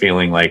they're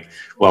feeling like,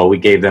 well, we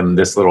gave them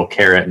this little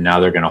carrot and now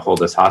they're going to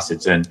hold us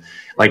hostage, then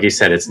like you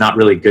said, it's not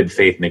really good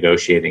faith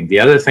negotiating. The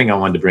other thing I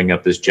wanted to bring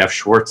up is Jeff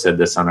Schwartz said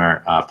this on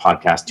our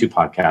podcast 2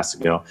 podcasts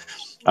ago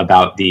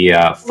about the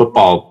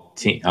football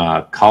team,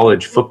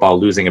 college football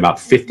losing about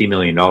 $50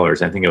 million.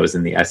 I think it was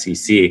in the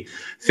SEC,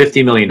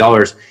 $50 million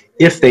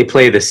if they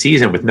play the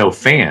season with no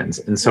fans.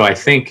 And so I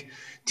think,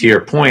 to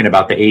your point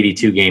about the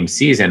 82 game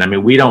season, I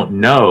mean, we don't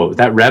know.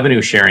 That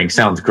revenue sharing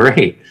sounds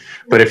great,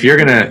 but if you're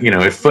going to, you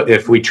know,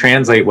 if we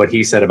translate what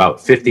he said about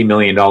 $50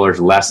 million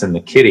less in the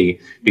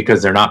kitty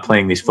because they're not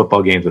playing these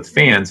football games with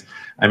fans,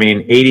 I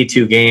mean,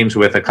 82 games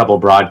with a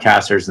couple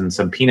broadcasters and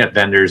some peanut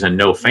vendors and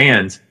no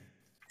fans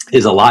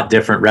is a lot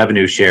different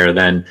revenue share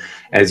than,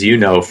 as you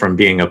know, from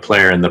being a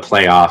player in the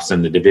playoffs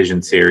and the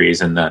division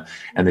series and the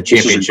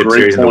championship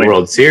series and the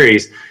World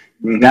Series.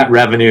 That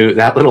revenue,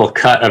 that little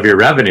cut of your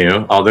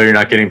revenue, although you're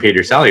not getting paid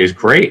your salary, is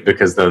great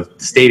because the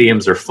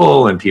stadiums are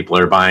full and people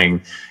are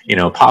buying, you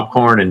know,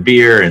 popcorn and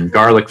beer and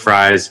garlic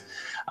fries.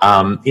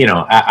 You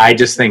know, I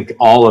just think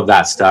all of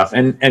that stuff,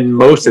 and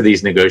most of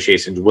these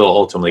negotiations will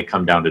ultimately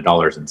come down to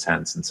dollars and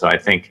cents. And so I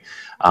think,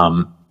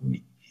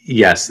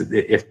 yes,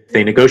 if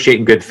they negotiate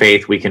in good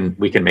faith, we can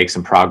make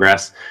some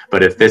progress.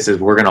 But if this is,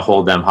 we're going to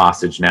hold them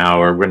hostage now,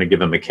 or we're going to give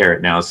them a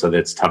carrot now so that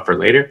it's tougher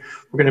later,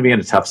 we're going to be in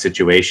a tough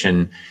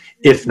situation.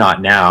 If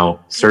not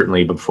now,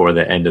 certainly before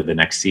the end of the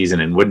next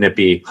season. And wouldn't it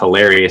be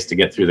hilarious to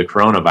get through the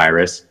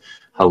coronavirus?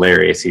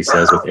 Hilarious, he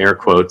says, with air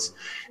quotes,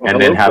 and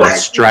then have a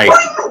strike.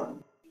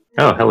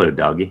 Oh, hello,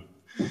 doggy.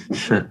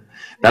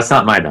 That's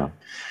not my dog.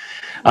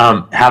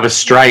 Have a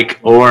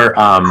strike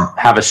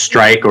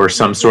or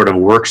some sort of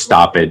work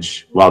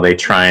stoppage while they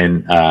try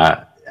and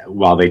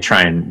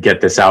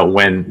get this out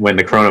when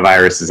the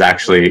coronavirus has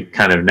actually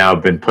kind of now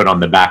been put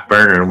on the back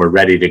burner and we're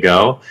ready to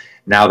go.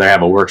 Now they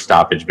have a work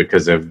stoppage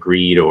because of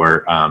greed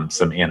or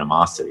some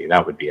animosity.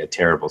 That would be a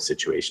terrible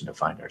situation to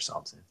find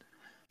ourselves in.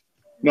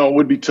 No, it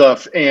would be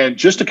tough. And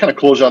just to kind of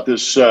close out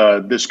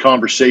this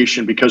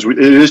conversation, because it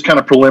is kind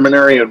of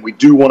preliminary and we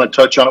do want to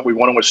touch on it. We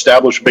want to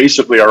establish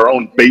basically our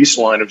own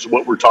baseline of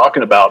what we're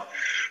talking about.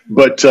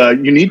 But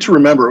you need to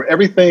remember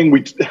everything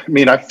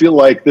I feel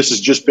like this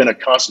has just been a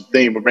constant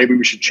theme, but maybe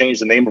we should change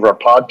the name of our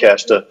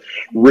podcast to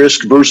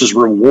Risk versus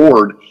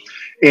Reward.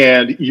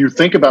 And you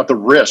think about the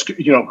risk,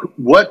 you know,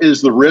 what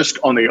is the risk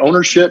on the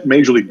ownership,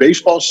 Major League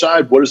Baseball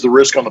side? What is the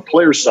risk on the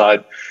player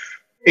side?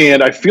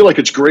 And I feel like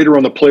it's greater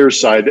on the player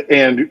side.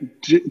 And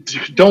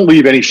don't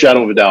leave any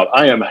shadow of a doubt,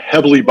 I am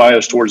heavily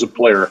biased towards a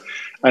player.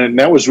 And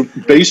that was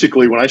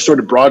basically when I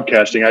started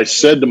broadcasting, I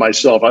said to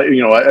myself,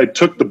 I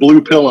took the blue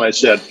pill and I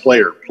said,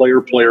 player.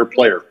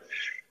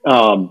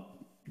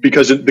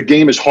 Because the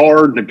game is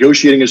hard,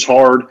 negotiating is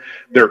hard,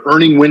 their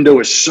earning window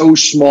is so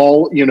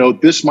small. You know,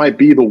 this might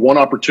be the one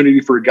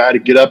opportunity for a guy to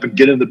get up and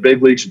get into the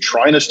big leagues and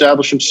try and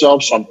establish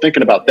himself. So I'm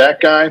thinking about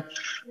that guy,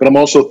 but I'm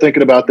also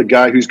thinking about the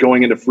guy who's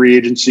going into free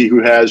agency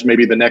who has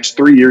maybe the next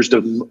 3 years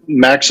to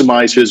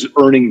maximize his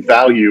earning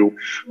value,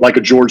 like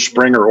a George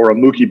Springer or a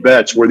Mookie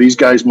Betts, where these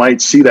guys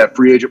might see that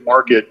free agent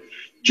market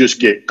just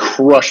get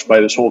crushed by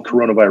this whole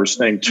coronavirus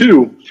thing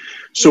too.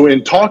 So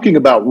in talking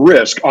about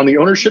risk on the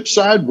ownership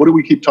side, what do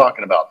we keep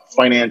talking about?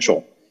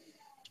 Financial.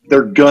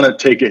 They're going to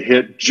take a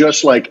hit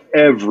just like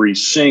every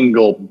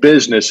single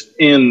business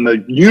in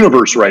the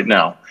universe right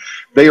now.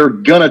 They are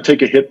going to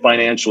take a hit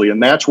financially,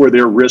 and that's where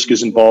their risk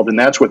is involved, and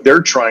that's what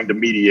they're trying to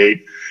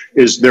mediate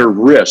is their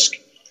risk.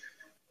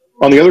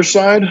 On the other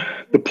side,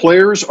 the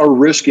players are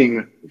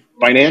risking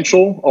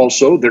financial,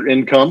 also their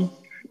income,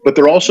 but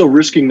they're also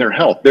risking their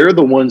health. They're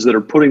the ones that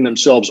are putting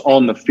themselves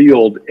on the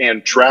field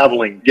and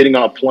traveling, getting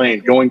on a plane,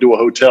 going to a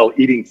hotel,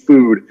 eating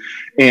food,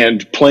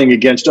 and playing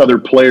against other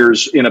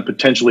players in a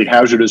potentially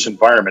hazardous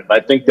environment. I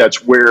think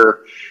that's where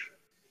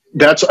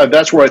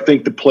that's where I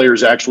think the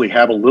players actually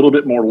have a little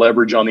bit more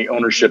leverage on the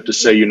ownership to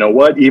say, you know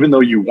what, even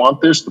though you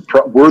want this,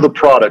 we're the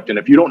product. And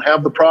if you don't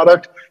have the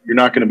product, you're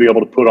not going to be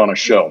able to put on a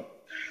show.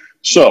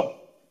 So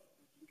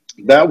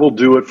that will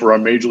do it for our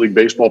Major League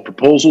Baseball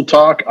proposal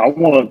talk. I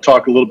want to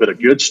talk a little bit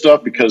of good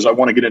stuff because I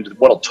want to get into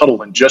What'll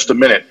Tuttle in just a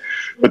minute.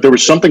 But there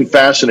was something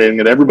fascinating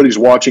that everybody's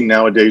watching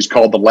nowadays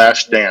called The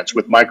Last Dance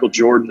with Michael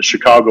Jordan, the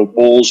Chicago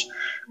Bulls,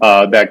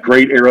 that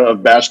great era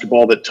of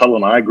basketball that Tuttle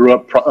and I grew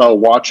up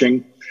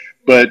watching.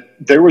 But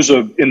there was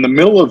in the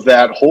middle of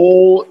that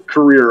whole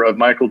career of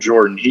Michael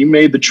Jordan, he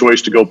made the choice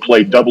to go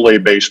play Double-A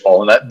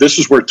baseball. And this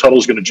is where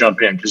Tuttle's going to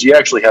jump in because he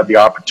actually had the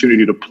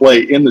opportunity to play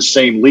in the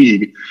same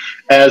league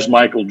as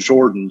Michael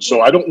Jordan.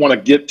 So I don't want to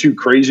get too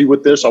crazy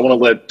with this. I want to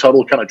let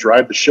Tuttle kind of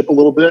drive the ship a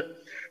little bit.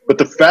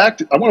 But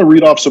I want to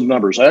read off some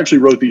numbers. I actually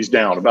wrote these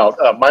down about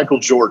Michael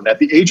Jordan. At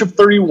the age of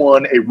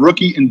 31, a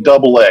rookie in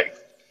Double-A.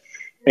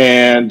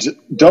 And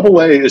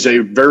Double-A is a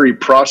very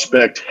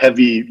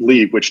prospect-heavy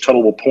league, which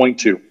Tuttle will point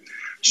to.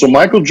 So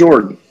Michael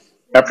Jordan,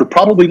 after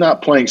probably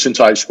not playing since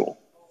high school,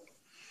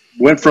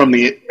 went from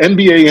the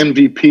NBA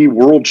MVP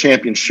World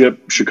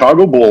Championship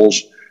Chicago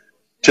Bulls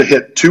to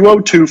hit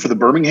 .202 for the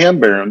Birmingham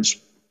Barons,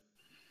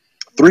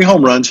 3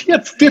 home runs. He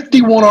had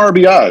 51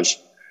 RBIs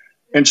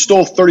and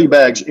stole 30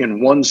 bags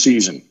in one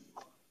season.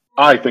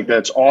 I think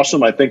that's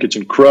awesome. I think it's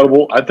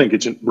incredible. I think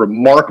it's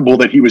remarkable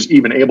that he was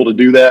even able to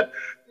do that.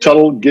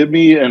 Tuttle, give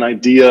me an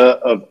idea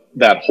of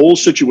that whole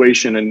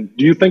situation, and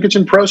do you think it's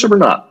impressive or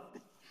not?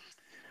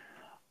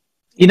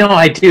 You know,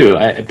 I do.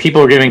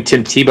 People were giving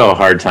Tim Tebow a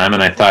hard time,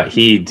 and I thought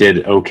he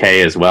did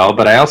okay as well.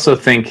 But I also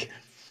think,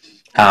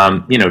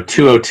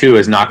 202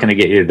 is not going to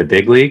get you to the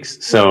big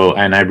leagues. So,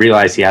 and I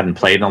realized he hadn't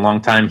played in a long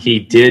time. He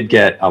did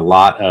get a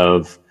lot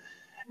of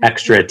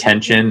extra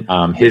attention.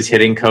 His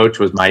hitting coach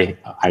was my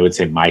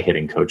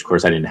hitting coach. Of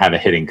course, I didn't have a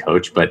hitting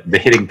coach, but the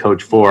hitting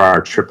coach for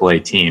our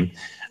AAA team,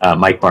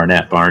 Mike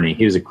Barney,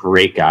 he was a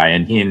great guy,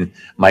 and he and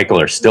Michael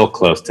are still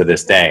close to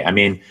this day. I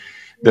mean,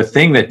 the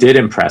thing that did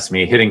impress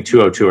me, hitting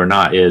 202 or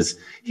not, is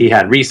he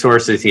had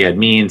resources, he had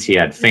means, he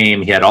had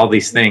fame, he had all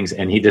these things,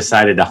 and he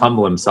decided to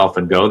humble himself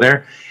and go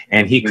there.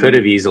 And he could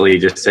have easily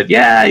just said,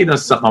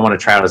 something I want to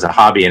try out as a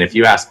hobby. And if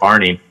you ask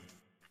Barney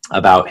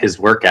about his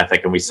work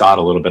ethic, and we saw it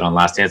a little bit on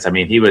Last Dance, I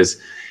mean, he was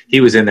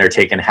in there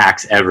taking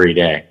hacks every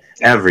day.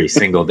 Every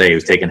single day he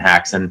was taking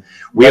hacks. And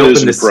we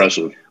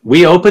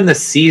opened the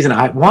season.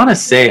 I want to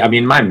say, I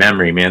mean, my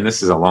memory, man,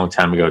 this is a long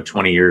time ago,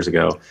 20 years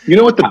ago. You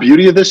know what the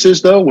beauty of this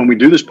is, though? When we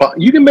do this,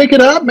 you can make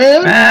it up,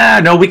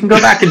 man. No, we can go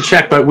back and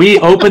check. But we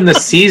opened the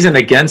season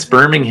against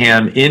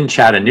Birmingham in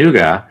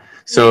Chattanooga.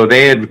 So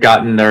they had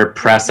gotten their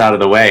press out of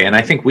the way. And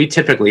I think we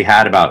typically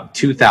had about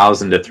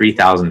 2,000 to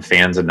 3,000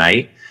 fans a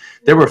night.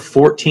 There were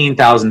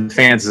 14,000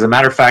 fans. As a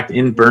matter of fact,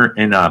 in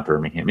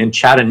Birmingham, in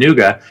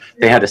Chattanooga,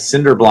 they had a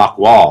cinder block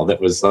wall that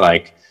was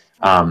like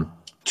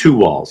 2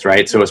 walls,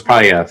 right? So it was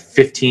probably a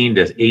 15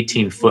 to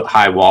 18 foot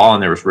high wall,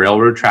 and there was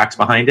railroad tracks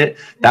behind it.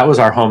 That was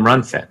our home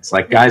run fence.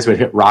 Like, guys would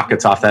hit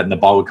rockets off that and the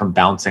ball would come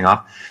bouncing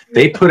off.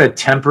 They put a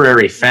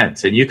temporary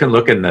fence, and you can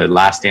look in the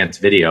Last Dance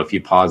video if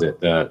you pause it,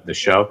 the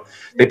show.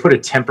 They put a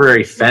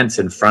temporary fence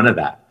in front of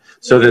that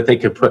so that they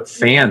could put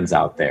fans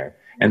out there.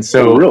 And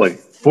so really,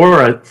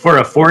 for a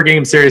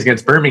 4-game series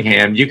against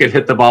Birmingham, you could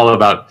hit the ball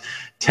about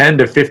 10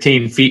 to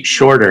 15 feet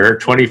shorter,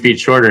 20 feet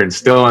shorter, and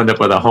still end up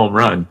with a home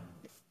run.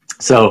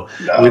 So,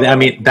 I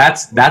mean,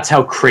 that's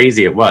how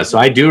crazy it was. So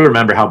I do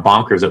remember how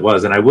bonkers it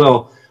was. And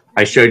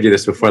I showed you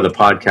this before the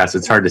podcast.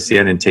 It's hard to see.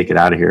 I didn't take it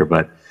out of here,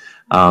 but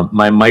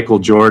my Michael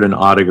Jordan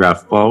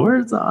autograph ball,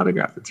 where's the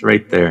autograph? It's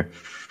right there.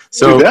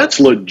 So dude, that's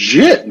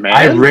legit, man.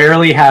 I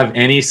rarely have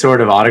any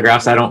sort of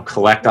autographs. I don't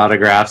collect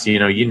autographs.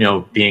 Being a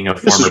former player.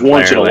 This is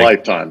once in a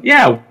lifetime.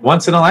 Yeah,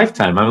 once in a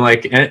lifetime. I'm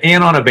like,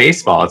 and on a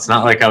baseball. It's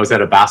not like I was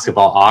at a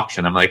basketball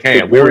auction. I'm like,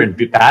 hey, we were in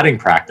batting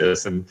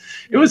practice, and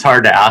it was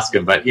hard to ask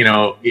him, but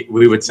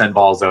we would send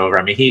balls over.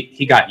 I mean,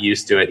 he got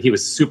used to it. He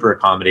was super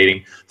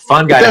accommodating,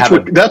 fun guy.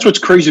 That's what's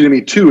crazy to me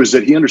too, is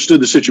that he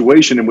understood the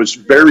situation and was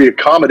very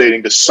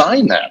accommodating to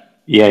sign that.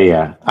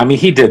 Yeah. I mean,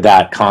 he did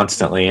that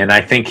constantly. And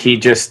I think he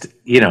just,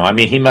 he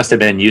must have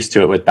been used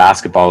to it with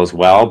basketball as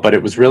well, but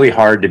it was really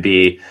hard to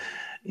be,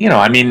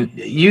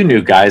 you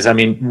knew guys. I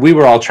mean, we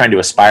were all trying to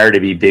aspire to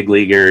be big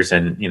leaguers,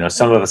 and,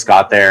 some of us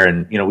got there,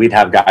 and, we'd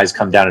have guys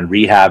come down and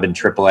rehab in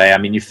AAA. I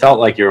mean, you felt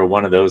like you were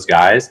one of those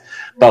guys.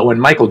 But when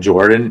Michael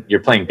Jordan,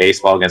 you're playing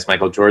baseball against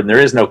Michael Jordan, there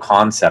is no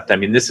concept. I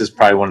mean, this is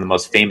probably one of the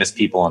most famous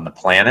people on the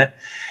planet,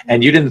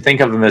 and you didn't think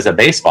of him as a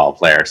baseball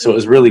player. So it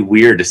was really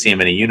weird to see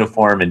him in a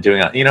uniform and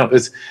doing,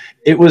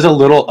 it was a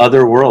little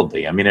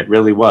otherworldly. I mean, it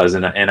really was.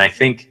 And I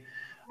think,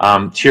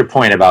 to your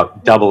point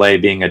about Double-A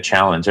being a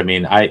challenge, I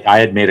mean, I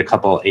had made a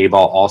couple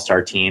A-ball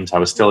all-star teams. I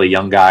was still a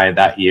young guy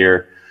that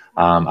year.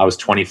 I was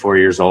 24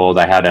 years old.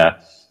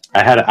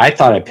 I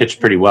thought I pitched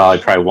pretty well. I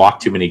probably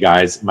walked too many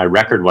guys. My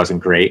record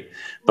wasn't great,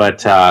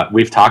 but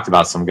we've talked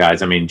about some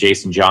guys. I mean,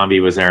 Jason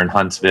Giambi was there in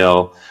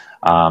Huntsville.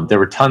 There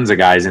were tons of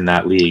guys in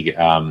that league. You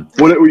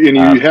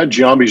had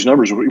Giambi's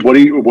numbers.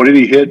 What did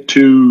he hit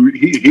to?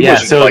 He yeah.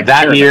 So like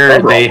that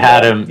year they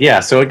had him. Yeah.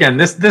 So again,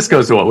 this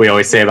goes to what we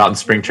always say about in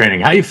spring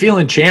training. How you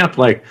feeling, champ?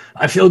 Like,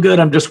 I feel good.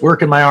 I'm just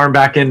working my arm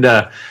back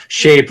into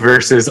shape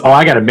versus,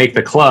 I got to make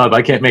the club.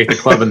 I can't make the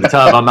club in the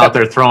tub. I'm out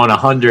there throwing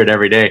 100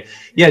 every day.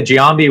 Yeah.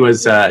 Giambi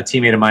was a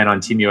teammate of mine on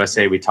Team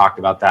USA. We talked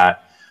about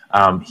that.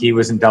 He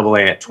was in AA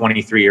at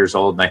 23 years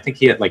old, and I think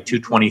he had like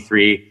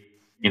 223.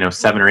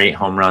 7 or 8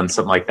 home runs,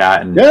 something like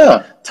that. And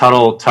yeah,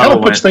 Tuttle kind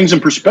of puts things in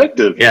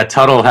perspective. Yeah,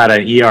 Tuttle had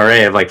an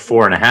ERA of like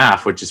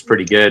 4.5, which is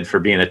pretty good for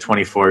being a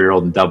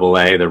 24-year-old in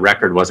AA. The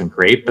record wasn't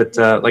great, but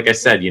like I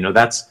said,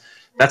 that's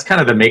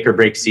kind of the make or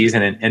break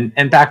season.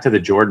 And back to the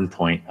Jordan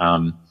point,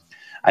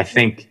 I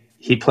think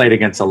he played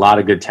against a lot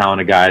of good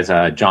talented guys.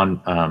 I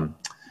want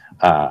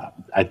to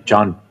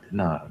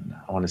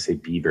say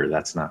Bieber.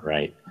 That's not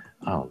right.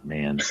 Oh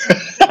man,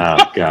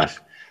 oh gosh.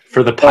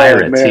 For the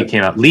Pirates, he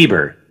came out.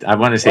 Lieber. I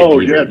want to say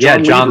Lieber. Yeah,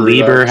 John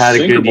Lieber had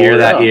a good year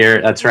that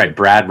year. That's right.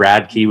 Brad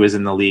Radke was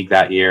in the league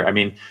that year. I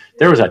mean,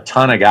 there was a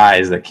ton of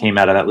guys that came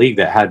out of that league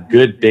that had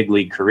good big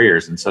league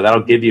careers. And so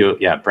that'll give you,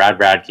 Brad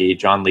Radke,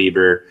 John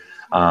Lieber.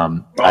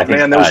 I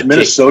think those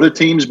Minnesota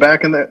teams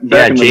back in the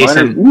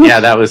Jason. Minor. Yeah,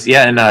 that was,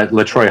 and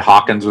LaTroy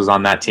Hawkins was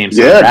on that team.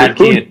 So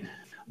Radke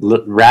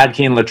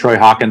and LaTroy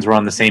Hawkins were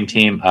on the same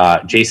team.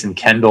 Jason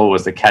Kendall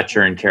was the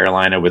catcher in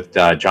Carolina with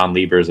John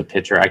Lieber as a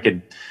pitcher. I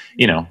could,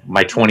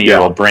 my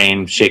 20-year-old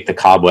brain shake the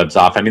cobwebs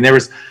off. I mean, there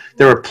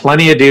were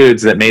plenty of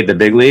dudes that made the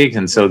big leagues,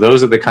 and so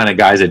those are the kind of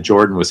guys that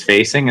Jordan was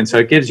facing. And so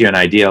it gives you an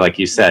idea, like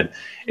you said.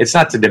 It's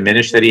not to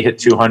diminish that he hit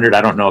 200.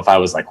 I don't know if I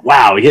was like,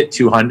 wow, he hit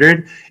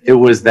 200. It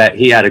was that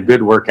he had a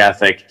good work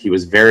ethic. He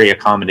was very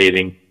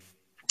accommodating.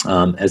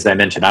 As I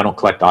mentioned, I don't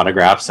collect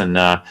autographs, and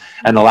The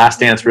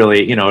Last Dance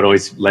really, it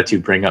always lets you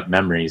bring up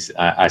memories.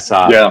 I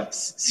saw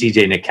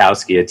CJ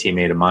Nitkowski, a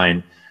teammate of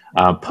mine,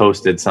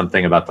 posted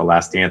something about The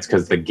Last Dance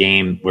because the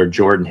game where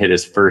Jordan hit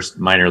his first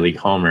minor league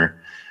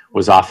homer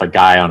was off a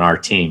guy on our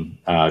team,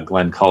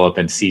 Glenn Cullip,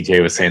 and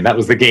CJ was saying that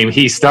was the game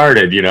he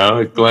started.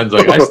 Glenn's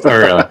like,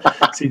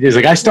 CJ's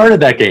like, I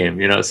started that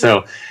game.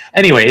 So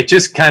anyway, it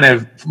just kind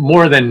of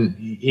more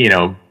than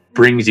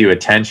brings you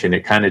attention.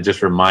 It kind of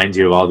just reminds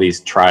you of all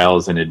these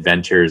trials and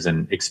adventures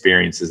and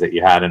experiences that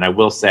you had. And I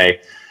will say,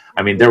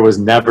 I mean, there was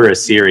never a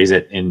series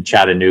in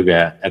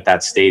Chattanooga at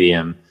that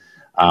stadium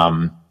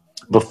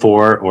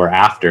before or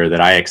after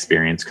that I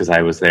experienced, because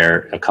I was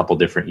there a couple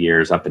different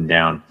years up and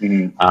down.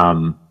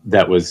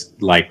 That was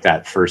like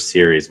that first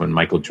series when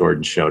Michael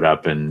Jordan showed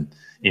up, and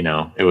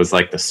it was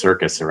like the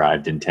circus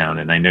arrived in town.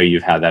 And I know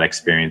you've had that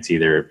experience,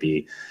 either it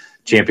be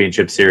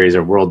Championship Series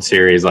or World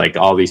Series, like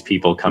all these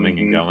people coming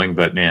and going.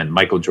 But man,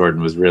 Michael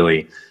Jordan was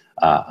really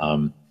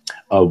a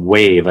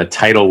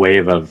tidal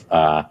wave of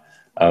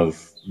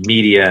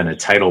media and a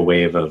tidal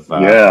wave of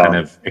kind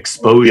of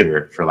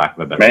exposure, for lack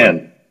of a better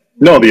word.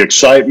 No, the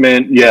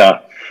excitement,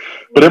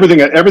 but everything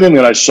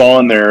that I saw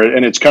in there,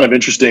 and it's kind of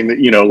interesting that,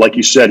 like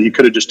you said, he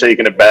could have just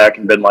taken it back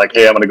and been like,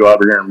 hey, I'm going to go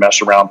over here and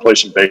mess around, play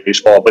some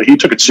baseball. But he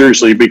took it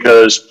seriously,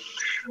 because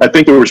I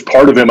think there was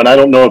part of him, and I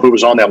don't know if it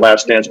was on that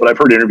Last Dance, but I've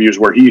heard interviews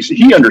where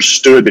he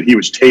understood that he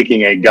was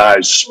taking a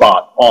guy's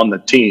spot on the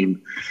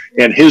team,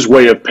 and his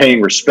way of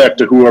paying respect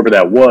to whoever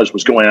that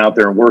was going out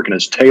there and working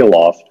his tail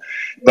off.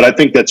 But I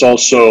think that's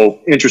also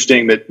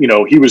interesting that,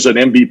 he was an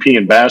MVP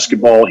in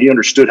basketball. He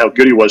understood how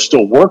good he was,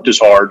 still worked as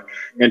hard,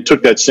 and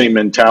took that same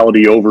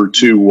mentality over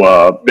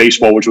to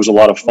baseball, which was a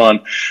lot of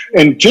fun.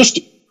 And just,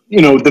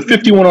 the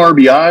 51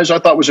 RBIs I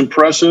thought was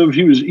impressive.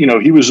 He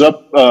was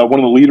up one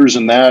of the leaders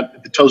in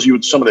that. It tells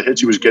you some of the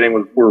hits he was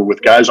getting were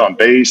with guys on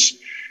base.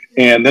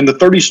 And then the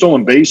 30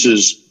 stolen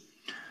bases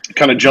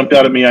kind of jumped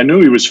out at me. I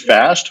knew he was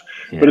fast,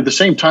 but at the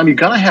same time, you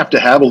kind of have to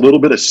have a little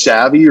bit of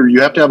savvy, or you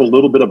have to have a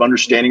little bit of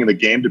understanding of the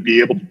game to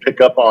be able to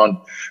pick up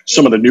on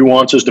some of the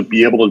nuances, to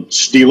be able to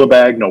steal a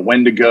bag, know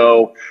when to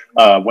go,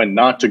 when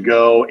not to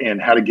go, and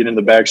how to get in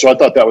the bag. So I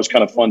thought that was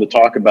kind of fun to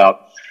talk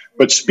about.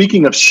 But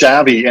speaking of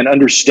savvy and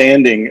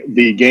understanding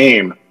the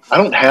game, I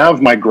don't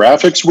have my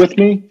graphics with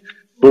me,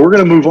 but we're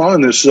going to move on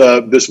in this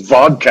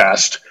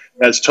vodcast,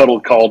 as Tuttle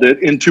called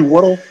it, into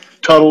what'll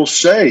Tuttle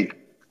say.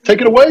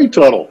 Take it away,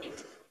 Tuttle.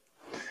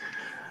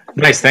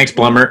 Nice. Thanks,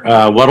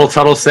 Blummer. What'll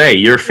Tuttle say?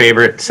 Your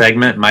favorite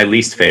segment, my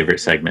least favorite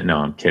segment. No,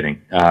 I'm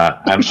kidding.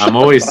 I'm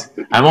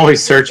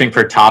always searching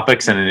for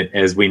topics, and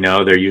as we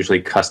know, they're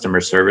usually customer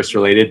service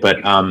related.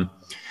 But I'm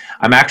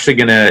actually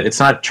gonna.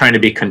 It's not trying to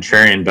be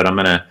contrarian, but I'm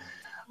gonna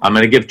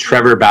give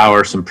Trevor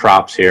Bauer some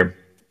props here.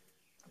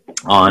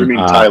 You mean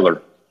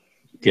Tyler?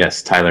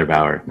 Yes, Tyler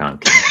Bauer. No, I'm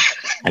kidding.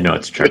 I know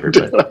it's Trevor,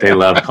 but they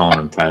love calling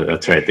him Tyler.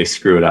 That's right. They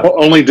screw it up.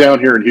 Only down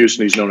here in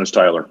Houston, he's known as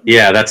Tyler.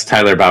 Yeah, that's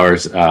Tyler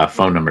Bauer's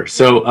phone number.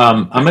 So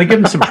I'm going to give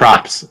him some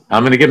props.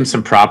 I'm going to give him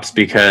some props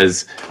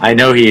because I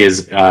know he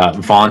is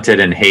vaunted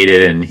and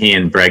hated, and he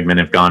and Bregman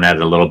have gone at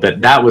it a little bit.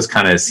 That was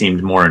kind of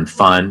seemed more in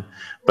fun,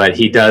 but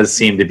he does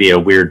seem to be a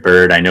weird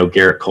bird. I know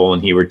Garrett Cole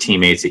and he were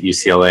teammates at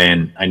UCLA,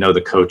 and I know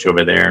the coach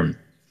over there.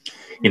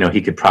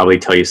 He could probably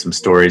tell you some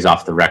stories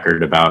off the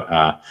record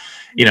about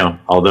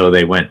although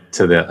they went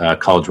to the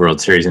College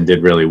World Series and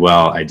did really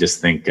well, I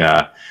just think,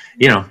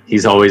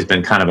 he's always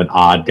been kind of an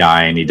odd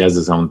guy, and he does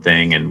his own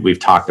thing. And we've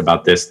talked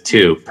about this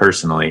too,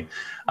 personally,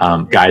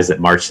 guys that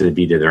march to the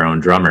beat of their own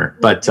drummer.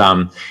 But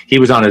he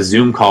was on a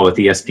Zoom call with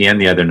ESPN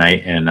the other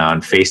night and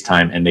on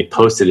FaceTime, and they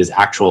posted his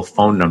actual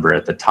phone number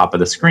at the top of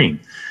the screen,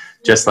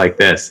 just like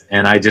this.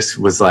 And I just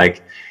was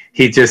like,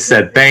 he just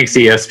said, "Thanks,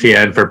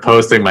 ESPN, for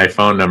posting my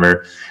phone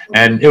number."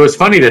 And it was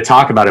funny to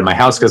talk about in my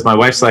house because my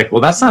wife's like, "Well,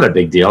 that's not a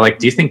big deal. Like,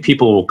 do you think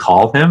people will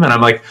call him?" And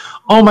I'm like,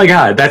 "Oh my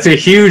God, that's a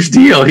huge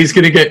deal. He's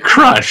going to get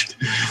crushed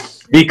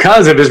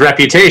because of his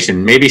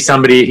reputation." Maybe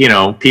somebody,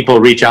 people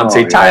reach out and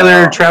say,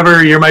 "Tyler,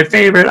 Trevor, you're my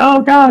favorite."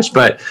 Oh gosh.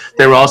 But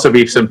there will also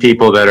be some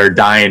people that are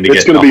dying to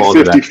get a hold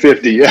of that. It's going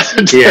to be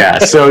 50-50. Yeah.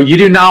 So you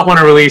do not want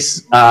to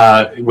release,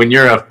 when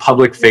you're a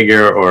public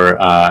figure or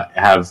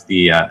have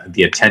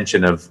the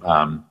attention of,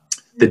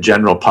 the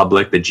general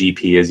public, the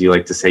GP, as you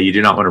like to say, you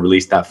do not want to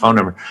release that phone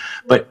number.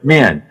 But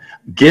man,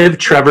 give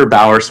Trevor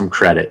Bauer some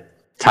credit.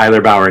 Tyler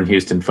Bauer in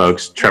Houston,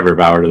 folks, Trevor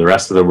Bauer to the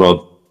rest of the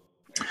world.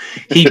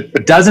 He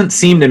doesn't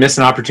seem to miss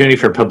an opportunity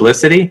for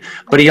publicity,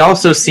 but he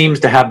also seems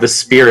to have the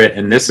spirit,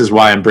 and this is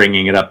why I'm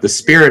bringing it up, the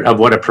spirit of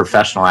what a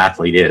professional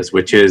athlete is,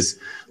 which is,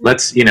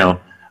 let's,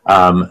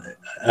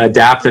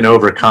 adapt and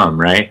overcome,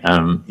 right?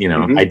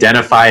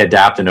 Identify,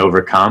 adapt, and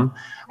overcome.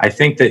 I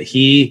think that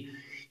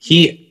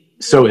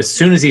so as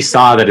soon as he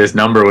saw that his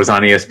number was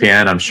on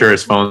ESPN, I'm sure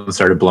his phone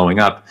started blowing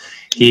up.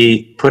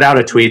 He put out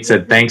a tweet,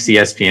 said, "Thanks,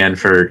 ESPN,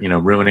 for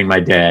ruining my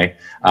day."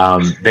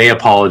 They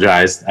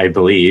apologized, I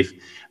believe,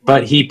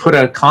 but he put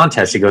a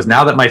contest. He goes,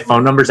 "Now that my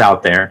phone number's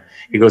out there,"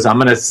 he goes, "I'm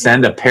going to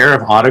send a pair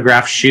of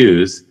autographed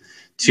shoes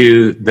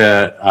to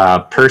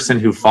the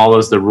person who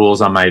follows the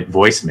rules on my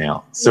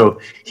voicemail." So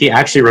he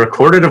actually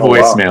recorded a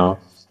voicemail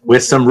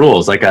with some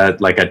rules, like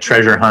a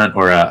treasure hunt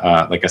or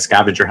like a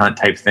scavenger hunt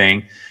type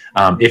thing.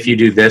 If you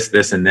do this,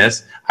 this, and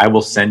this, I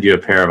will send you a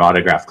pair of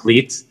autographed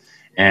cleats.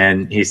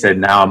 And he said,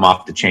 "Now I'm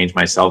off to change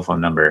my cell phone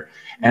number."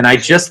 And I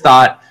just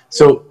thought,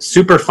 so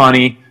super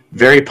funny,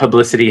 very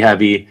publicity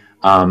heavy.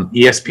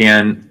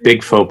 ESPN,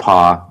 big faux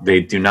pas. They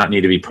do not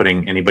need to be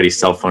putting anybody's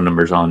cell phone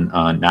numbers on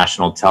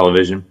national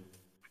television.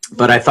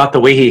 But I thought the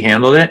way he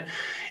handled it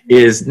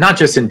is not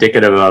just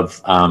indicative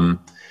of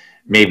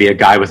maybe a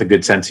guy with a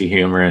good sense of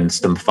humor and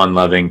some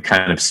fun-loving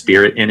kind of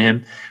spirit in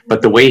him,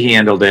 but the way he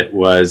handled it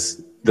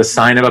was the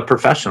sign of a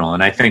professional.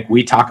 And I think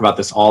we talk about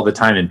this all the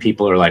time, and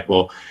people are like,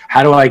 "Well,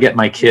 how do I get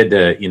my kid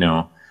to,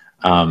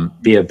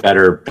 be a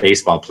better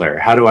baseball player?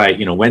 How do I,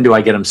 when do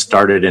I get him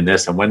started in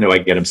this? And when do I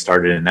get him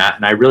started in that?"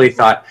 And I really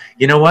thought,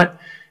 you know what?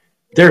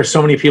 There are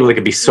so many people that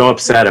could be so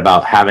upset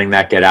about having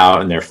that get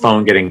out and their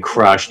phone getting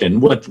crushed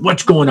and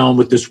what's going on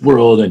with this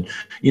world. And,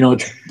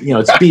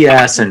 it's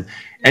BS.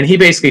 And he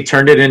basically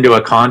turned it into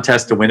a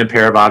contest to win a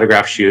pair of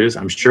autographed shoes.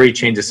 I'm sure he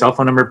changed his cell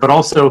phone number, but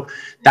also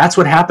that's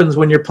what happens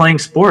when you're playing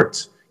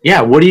sports.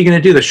 Yeah, what are you going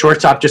to do? The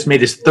shortstop just made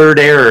his third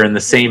error in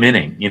the same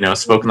inning,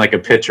 spoken like a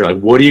pitcher. Like,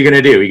 what are you going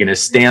to do? Are you going to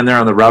stand there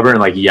on the rubber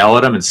and like yell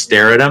at him and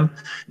stare at him?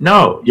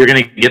 No, you're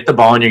going to get the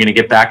ball and you're going to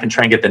get back and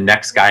try and get the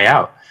next guy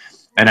out.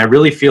 And I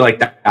really feel like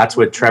that's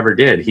what Trevor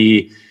did.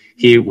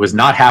 He was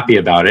not happy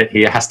about it.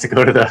 He has to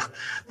go to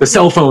the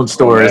cell phone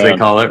store, as they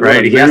call it,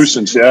 right?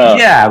 Nuisance,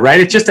 yeah, right.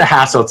 It's just a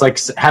hassle. It's like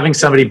having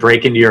somebody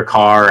break into your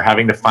car, or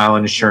having to file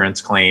an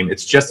insurance claim.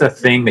 It's just a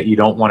thing that you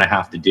don't want to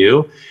have to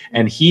do.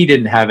 And he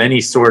didn't have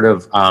any sort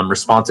of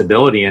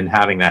responsibility in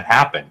having that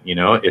happen.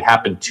 It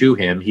happened to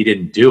him. He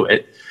didn't do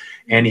it.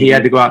 And he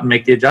had to go out and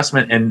make the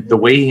adjustment. And the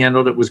way he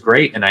handled it was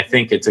great. And I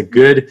think it's a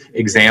good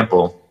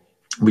example.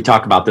 We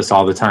talk about this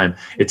all the time.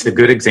 It's a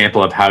good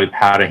example of how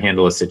to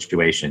handle a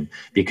situation,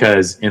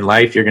 because in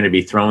life, you're going to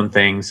be thrown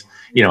things,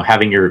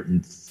 having your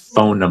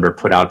phone number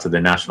put out to the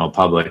national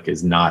public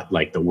is not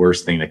like the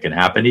worst thing that can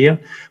happen to you,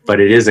 but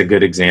it is a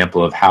good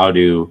example of how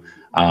to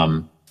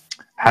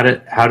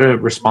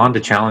respond to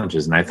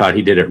challenges. And I thought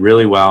he did it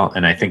really well.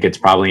 And I think it's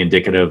probably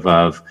indicative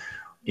of,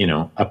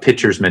 a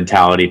pitcher's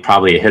mentality,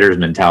 probably a hitter's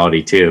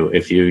mentality too.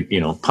 If you,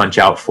 punch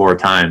out 4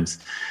 times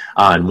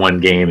in one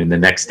game and the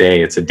next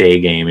day it's a day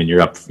game and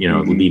you're up,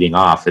 leading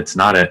off, it's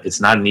not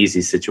an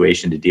easy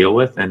situation to deal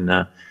with. And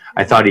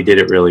I thought he did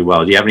it really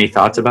well. Do you have any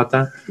thoughts about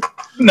that?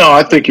 No,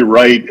 I think you're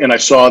right. And I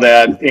saw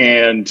that,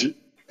 and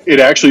it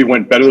actually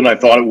went better than I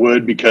thought it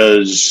would,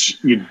 because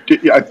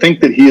I think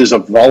that he is a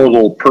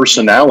volatile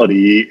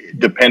personality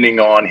depending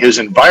on his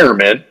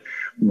environment.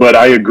 But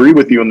I agree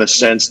with you in the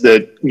sense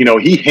that,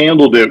 he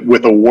handled it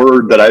with a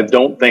word that I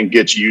don't think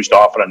gets used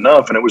often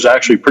enough. And it was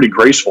actually pretty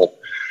graceful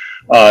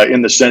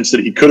in the sense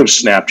that he could have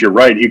snapped. You're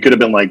right. He could have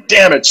been like,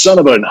 "Damn it, son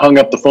of a," and hung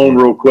up the phone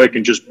real quick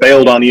and just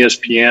bailed on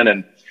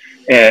ESPN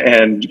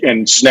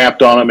and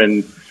snapped on him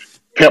and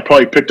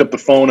probably picked up the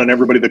phone on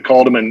everybody that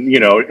called him and,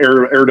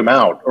 aired him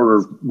out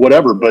or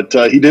whatever. But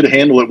he did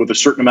handle it with a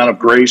certain amount of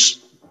grace.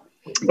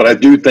 But I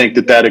do think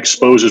that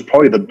exposes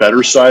probably the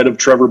better side of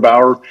Trevor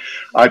Bauer.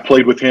 I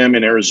played with him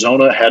in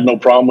Arizona, had no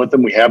problem with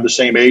him. We have the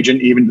same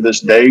agent even to this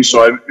day.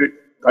 So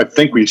I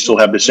think we still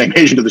have the same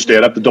agent to this day.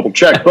 I'd have to double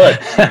check,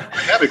 but I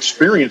have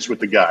experience with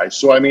the guy.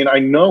 So, I mean, I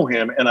know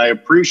him and I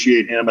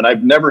appreciate him, and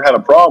I've never had a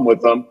problem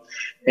with him.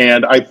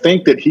 And I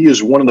think that he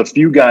is one of the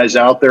few guys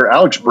out there.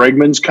 Alex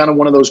Bregman's kind of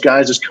one of those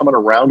guys that's coming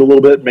around a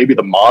little bit, maybe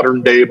the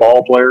modern day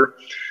ball player,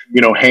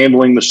 you know,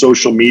 handling the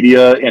social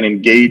media and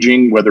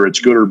engaging, whether it's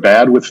good or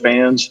bad, with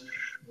fans.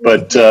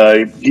 But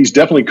he's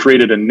definitely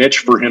created a niche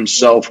for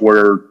himself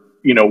where,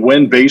 you know,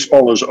 when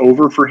baseball is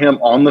over for him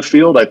on the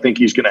field, I think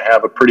he's going to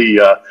have a pretty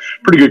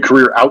good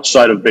career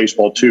outside of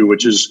baseball too,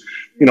 which is,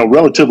 you know,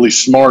 relatively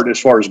smart as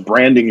far as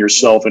branding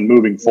yourself and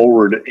moving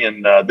forward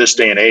in this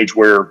day and age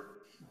where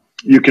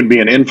you can be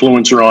an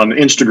influencer on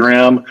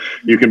Instagram,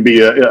 you can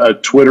be a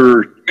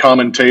Twitter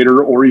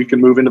commentator, or you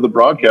can move into the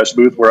broadcast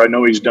booth, where I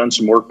know he's done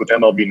some work with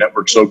MLB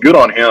Network. So good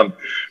on him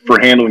for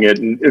handling it.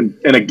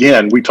 And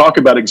again, we talk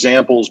about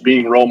examples,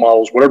 being role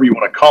models, whatever you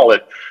want to call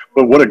it,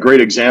 but what a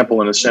great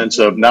example in a sense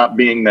of not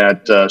being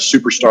that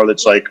superstar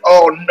that's like,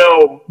 oh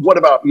no, what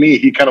about me?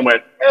 He kind of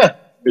went,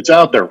 it's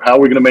out there. How are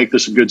we going to make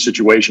this a good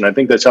situation? I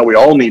think that's how we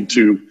all need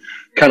to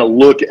kind of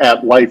look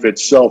at life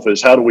itself,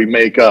 is how do we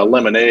make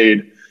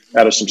lemonade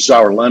out of some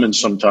sour lemons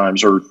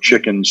sometimes, or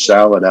chicken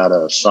salad out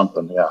of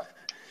something. Yeah.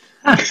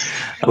 I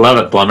love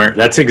it, Blummer.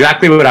 That's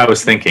exactly what I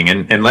was thinking.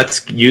 And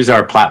let's use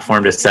our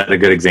platform to set a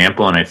good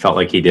example. And I felt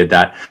like he did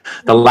that.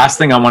 The last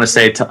thing I want to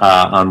say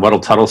on What'll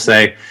Tuttle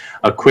Say,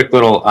 a quick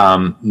little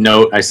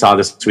note I saw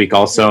this week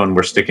also, and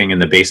we're sticking in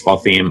the baseball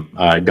theme.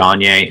 Eric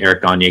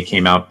Gagne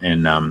came out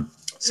and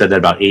said that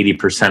about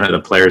 80% of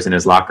the players in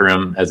his locker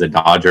room as a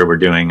Dodger were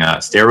doing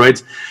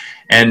steroids.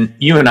 And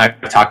you and I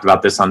talked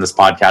about this on this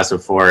podcast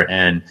before,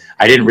 and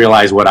I didn't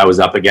realize what I was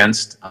up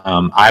against.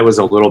 I was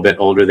a little bit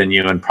older than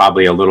you, and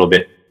probably a little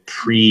bit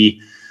pre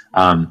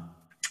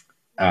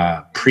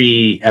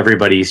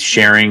everybody's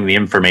sharing the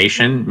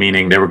information,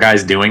 meaning there were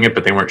guys doing it,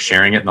 but they weren't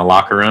sharing it in the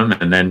locker room.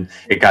 And then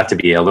it got to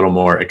be a little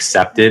more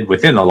accepted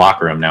within the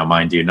locker room now,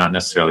 mind you, not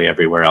necessarily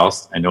everywhere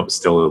else. I know it's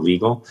still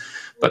illegal.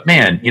 But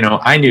man, you know,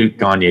 I knew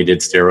Gagne did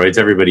steroids.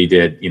 Everybody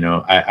did. You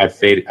know, I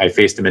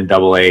faced him in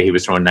Double-A. He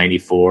was throwing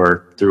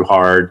 94, threw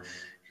hard,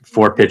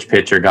 4-pitch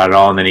pitcher, got it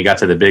all, and then he got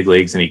to the big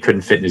leagues and he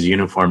couldn't fit in his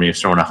uniform. He was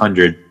throwing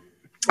 100.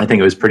 I think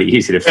it was pretty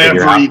easy to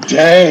figure out. Every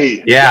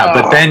day. Yeah,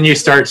 but then you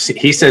start.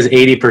 He says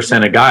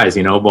 80% of guys.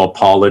 You know, well,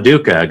 Paul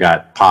LaDuca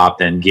got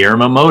popped, and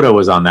Guillermo Mota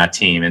was on that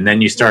team. And then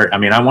you start. I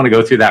mean, I want to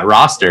go through that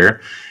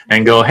roster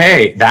and go,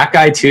 hey, that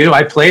guy too.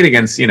 I played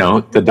against, you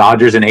know, the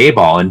Dodgers in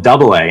A-ball and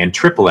Double-A and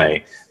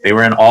Triple-A. They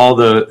were in all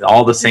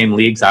the same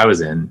leagues I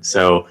was in.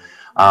 So,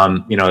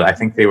 you know, I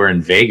think they were in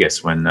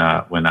Vegas when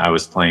I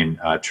was playing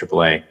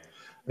AAA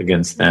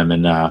against them.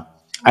 And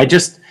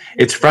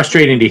it's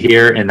frustrating to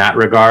hear in that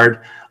regard.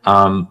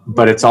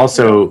 But it's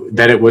also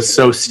that it was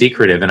so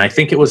secretive. And I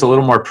think it was a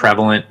little more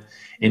prevalent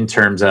in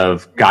terms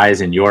of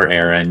guys in your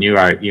era. And you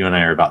and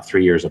I are about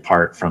 3 years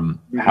apart from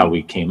how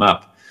we came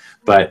up.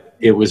 But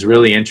it was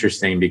really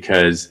interesting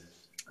because,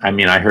 I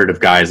mean, I heard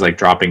of guys like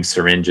dropping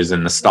syringes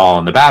in the stall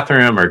in the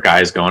bathroom, or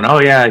guys going, oh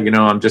yeah, you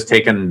know, I'm just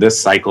taking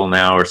this cycle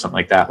now, or something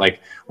like that.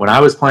 Like when I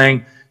was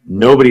playing,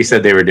 nobody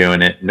said they were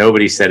doing it.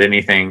 Nobody said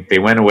anything. They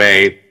went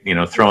away, you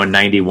know, throwing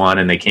 91,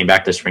 and they came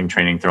back to spring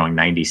training throwing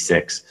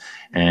 96.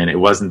 And it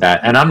wasn't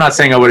that. And I'm not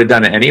saying I would have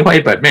done it anyway,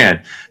 but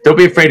man, don't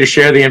be afraid to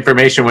share the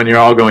information when you're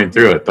all going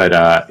through it.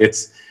 But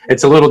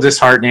it's a little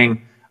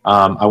disheartening.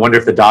 I wonder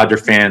if the Dodger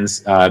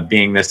fans,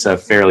 being this a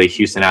fairly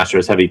Houston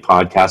Astros heavy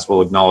podcast,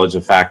 will acknowledge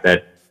the fact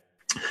that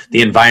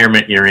the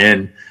environment you're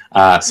in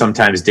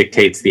sometimes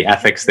dictates the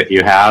ethics that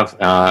you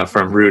have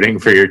from rooting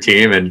for your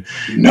team. And,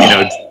 you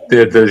know,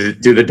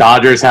 do the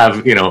Dodgers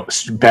have, you know,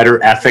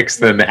 better ethics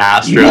than the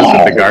Astros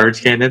with the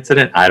garbage can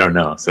incident? I don't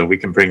know. So we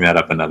can bring that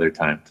up another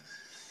time.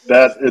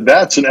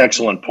 That's an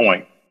excellent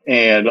point.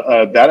 And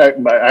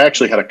I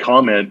actually had a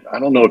comment. I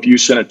don't know if you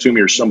sent it to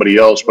me or somebody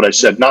else, but I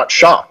said, not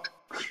shocked.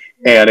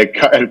 And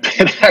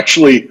it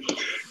actually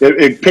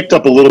picked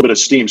up a little bit of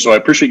steam. So I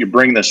appreciate you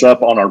bringing this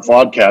up on our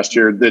podcast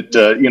here, that,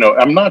 you know,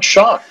 I'm not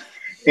shocked.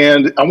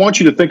 And I want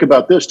you to think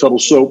about this, Tuttle.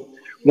 So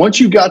once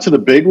you got to the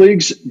big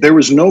leagues, there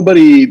was no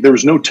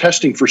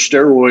testing for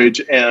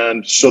steroids.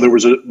 And so there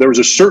was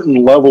a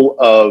certain level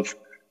of,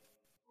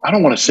 I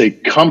don't want to say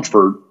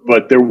comfort,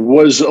 but there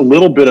was a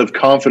little bit of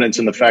confidence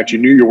in the fact you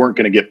knew you weren't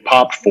going to get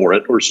popped for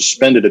it or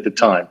suspended at the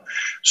time.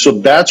 So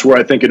that's where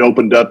I think it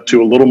opened up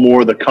to a little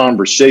more of the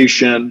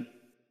conversation.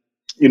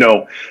 You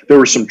know, there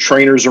were some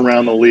trainers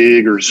around the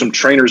league, or some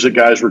trainers that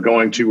guys were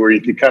going to, where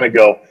you could kind of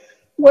go,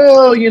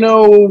 well, you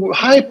know,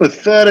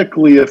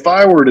 hypothetically, if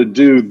I were to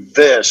do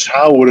this,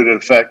 how would it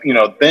affect, you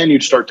know, then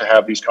you'd start to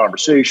have these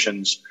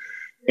conversations.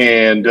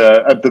 And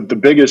the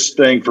biggest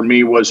thing for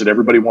me was that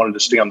everybody wanted to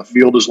stay on the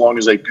field as long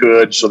as they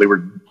could. So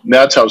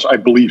that's how I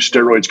believe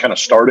steroids kind of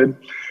started.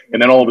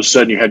 And then all of a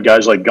sudden you had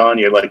guys like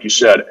Gagne, like you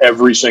said,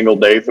 every single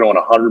day throwing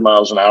 100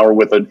 miles an hour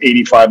with an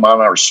 85 mile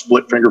an hour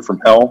split finger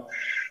from hell,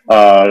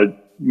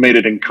 made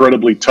it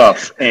incredibly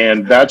tough.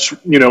 And that's,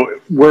 you know,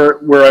 where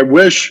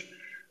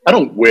I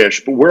don't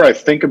wish, but where I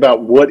think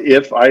about what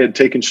if I had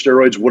taken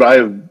steroids, would I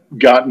have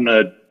gotten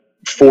a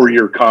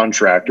 4-year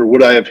contract, or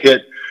would I have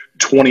hit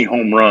 20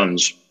 home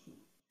runs.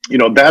 You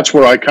know, that's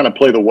where I kind of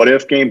play the what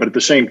if game, but at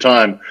the same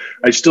time,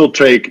 I still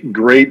take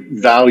great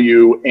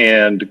value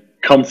and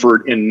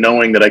comfort in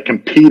knowing that I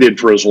competed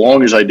for as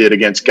long as I did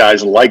against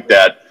guys like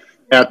that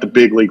at the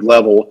big league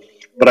level.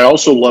 But I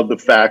also love the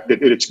fact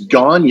that it's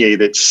Gagne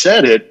that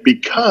said it,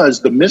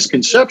 because the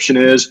misconception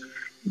is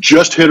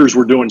just hitters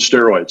were doing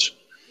steroids.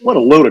 What a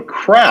load of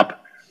crap.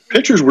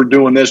 Pitchers were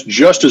doing this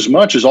just as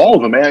much as all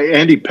of them.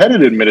 Andy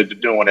Pettitte admitted to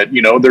doing it.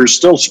 You know, there's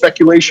still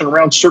speculation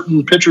around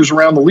certain pitchers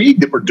around the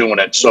league that were doing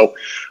it. So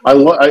I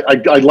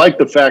like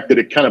the fact that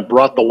it kind of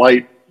brought the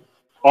light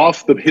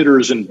off the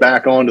hitters and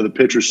back onto the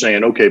pitchers,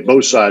 saying, okay,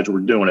 both sides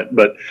were doing it.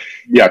 But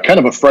yeah, kind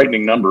of a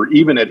frightening number.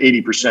 Even at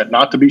 80%,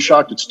 not to be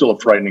shocked, it's still a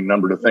frightening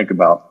number to think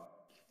about.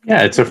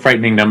 Yeah, it's a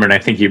frightening number, and I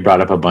think you brought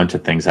up a bunch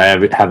of things. I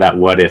have that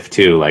what if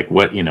too, like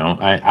what, you know,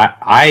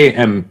 I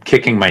am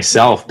kicking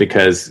myself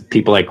because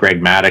people like Greg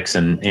Maddux,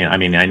 and you know, I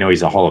mean, I know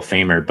he's a Hall of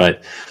Famer,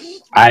 but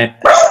I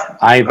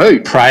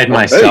pride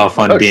myself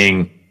on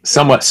being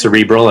somewhat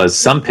cerebral, as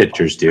some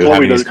pitchers do,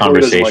 having these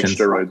conversations.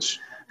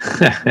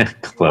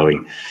 Chloe,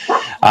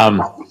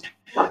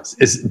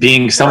 is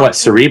being somewhat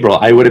cerebral.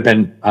 I would have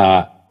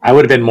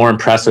been more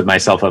impressed with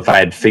myself if I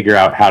had figured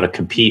out how to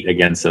compete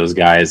against those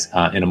guys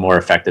in a more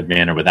effective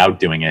manner without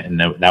doing it. And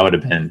that would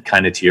have been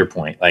kind of to your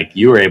point. Like,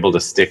 you were able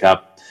to stick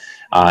up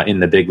in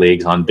the big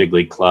leagues on big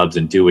league clubs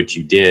and do what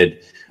you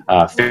did,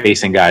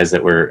 facing guys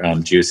that were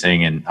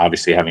juicing, and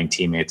obviously having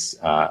teammates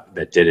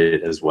that did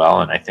it as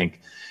well. And I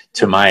think,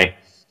 to my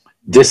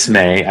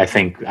dismay, I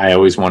think I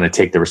always want to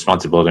take the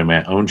responsibility on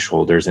my own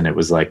shoulders. And it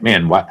was like,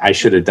 man, what I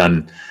should have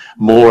done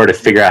more to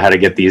figure out how to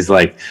get these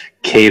like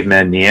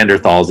cavemen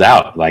Neanderthals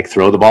out, like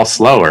throw the ball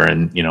slower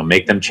and, you know,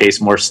 make them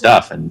chase more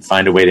stuff and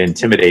find a way to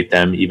intimidate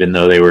them, even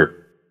though they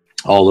were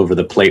all over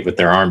the plate with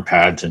their arm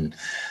pads and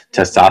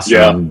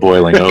testosterone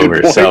boiling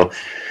over. So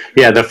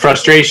yeah, the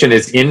frustration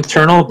is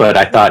internal, but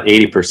I thought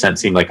 80%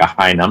 seemed like a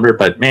high number.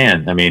 But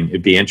man, I mean,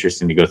 it'd be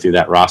interesting to go through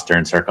that roster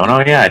and start going,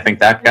 oh yeah, I think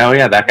that guy, oh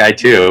yeah, that guy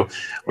too.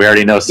 We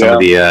already know some of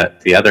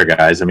the other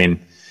guys. I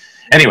mean,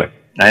 anyway,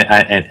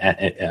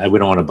 I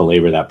wouldn't want to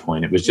belabor that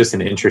point. It was just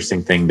an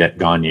interesting thing that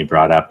Gagne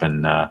brought up, and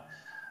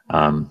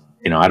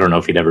you know, I don't know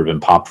if he'd ever been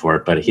popped for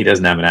it, but he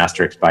doesn't have an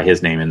asterisk by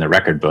his name in the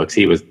record books.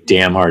 He was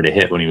damn hard to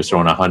hit when he was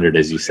throwing 100,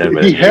 as you said.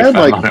 He had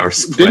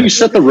didn't he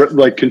set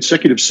the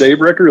consecutive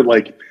save record at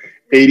like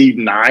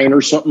 89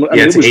 or something? I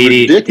mean,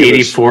 it's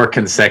 84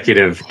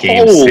 consecutive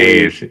games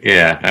saved.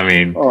 Yeah, I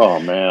mean, oh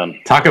man,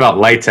 talk about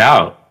lights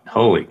out.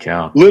 Holy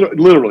cow.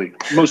 Literally.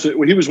 He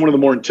was one of the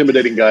more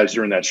intimidating guys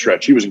during that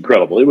stretch. He was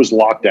incredible. It was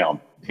lockdown.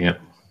 Yeah.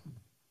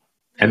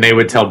 And they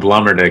would tell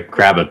Blummer to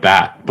grab a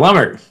bat.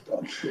 Blummer.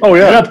 Oh,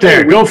 yeah. Get up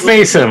there. Go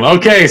face him.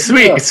 Okay,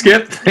 sweet. Yeah.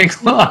 Skip.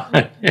 Thanks a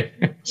lot.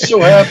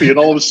 So happy. And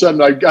all of a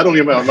sudden, I don't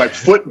even have my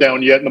foot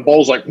down yet. And the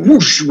ball's like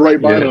whoosh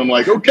right by me. And I'm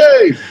like,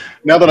 okay.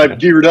 Now that I've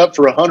geared up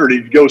for 100,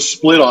 he'd go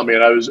split on me.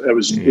 And it was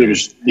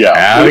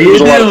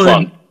a lot of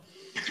fun.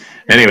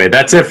 Anyway,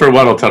 that's it for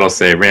What'll Tuttle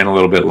Say. Ran a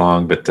little bit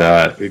long, but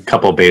a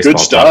couple baseball good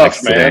stuff,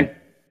 topics man. today.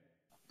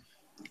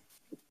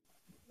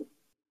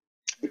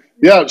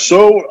 Yeah,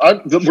 so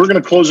we're going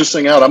to close this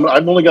thing out.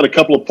 I've only got a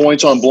couple of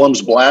points on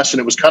Blum's blast, and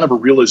it was kind of a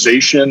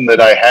realization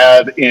that I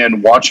had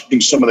in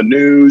watching some of the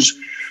news,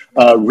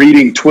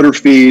 reading Twitter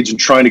feeds, and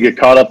trying to get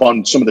caught up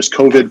on some of this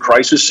COVID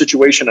crisis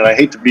situation. And I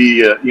hate to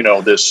be,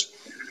 this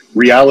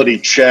reality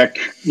check,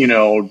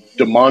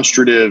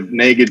 demonstrative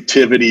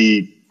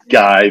negativity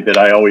guy that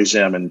I always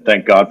am, and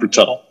thank God for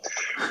Tuttle.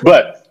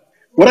 But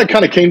what I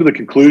kind of came to the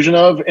conclusion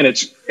of, and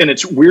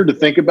it's weird to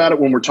think about it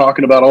when we're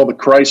talking about all the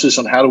crisis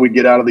on how do we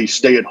get out of these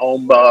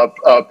stay-at-home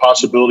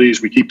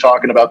possibilities. We keep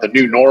talking about the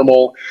new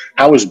normal.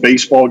 How is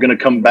baseball going to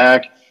come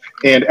back?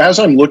 And as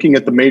I'm looking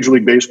at the Major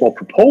League Baseball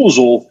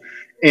proposal,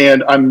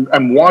 and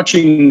I'm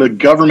watching the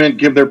government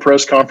give their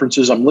press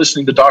conferences, I'm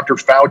listening to Dr.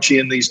 Fauci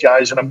and these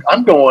guys, and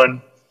I'm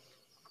going,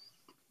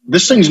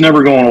 this thing's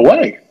never going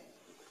away.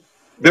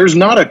 There's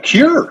not a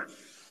cure.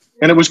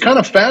 And it was kind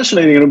of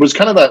fascinating. And it was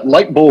kind of that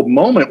light bulb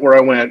moment where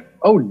I went,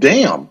 oh,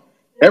 damn,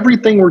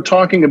 everything we're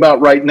talking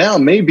about right now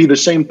may be the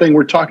same thing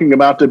we're talking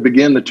about to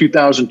begin the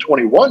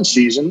 2021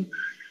 season,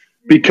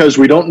 because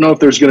we don't know if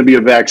there's going to be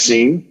a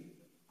vaccine.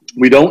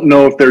 We don't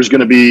know if there's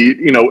going to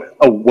be,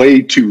 a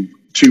way to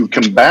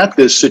combat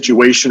this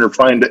situation or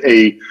find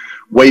a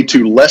way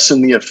to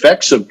lessen the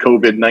effects of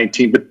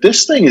COVID-19. But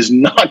this thing is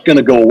not going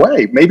to go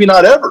away, maybe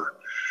not ever.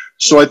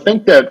 So I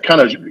think that kind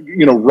of,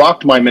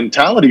 rocked my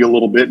mentality a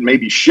little bit and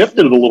maybe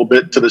shifted it a little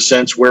bit to the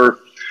sense where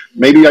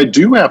maybe I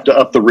do have to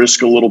up the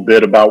risk a little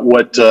bit about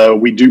what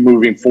we do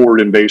moving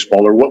forward in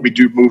baseball, or what we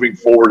do moving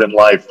forward in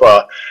life,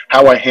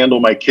 how I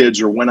handle my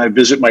kids, or when I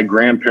visit my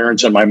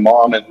grandparents and my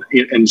mom and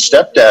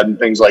stepdad and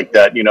things like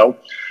that,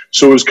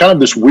 So it was kind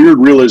of this weird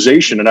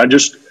realization, and I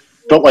just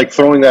felt like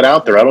throwing that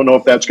out there. I don't know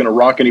if that's going to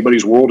rock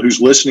anybody's world who's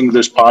listening to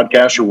this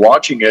podcast or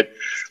watching it,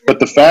 but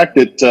the fact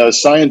that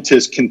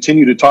scientists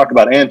continue to talk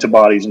about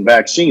antibodies and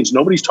vaccines,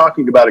 nobody's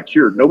talking about a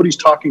cure. Nobody's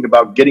talking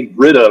about getting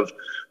rid of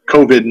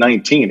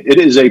COVID-19. It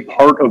is a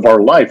part of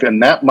our life,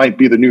 and that might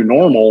be the new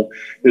normal,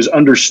 is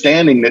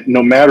understanding that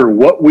no matter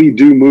what we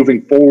do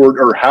moving forward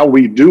or how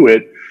we do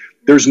it,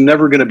 there's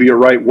never going to be a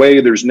right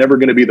way. There's never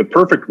going to be the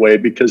perfect way,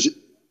 because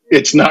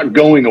it's not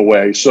going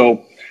away.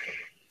 So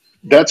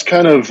that's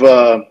kind of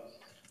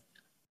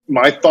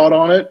my thought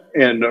on it,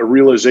 and a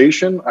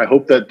realization. I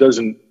hope that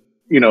doesn't,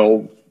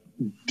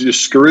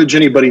 discourage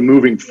anybody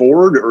moving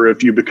forward, or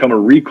if you become a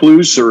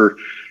recluse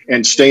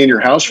and stay in your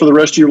house for the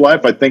rest of your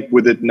life. I think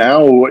with it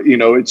now,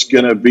 it's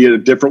going to be a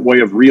different way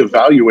of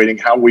reevaluating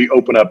how we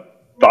open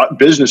up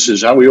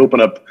businesses, how we open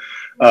up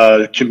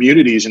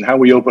communities, and how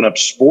we open up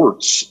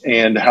sports,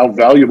 and how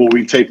valuable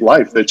we take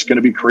life. That's going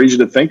to be crazy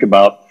to think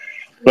about.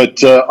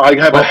 But I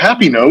have a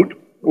happy note.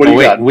 What do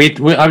you got?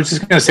 I was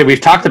just going to say, we've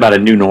talked about a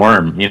new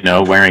norm,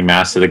 wearing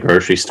masks at the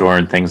grocery store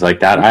and things like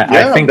that.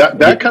 I think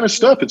that kind of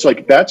stuff, it's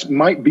like that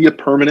might be a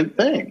permanent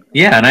thing.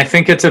 Yeah, and I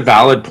think it's a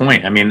valid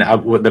point. I mean,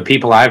 the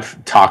people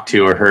I've talked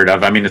to or heard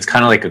of, it's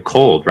kind of like a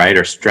cold, right,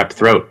 or strep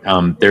throat.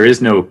 There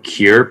is no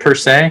cure per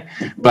se,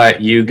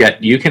 but you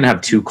can have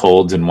two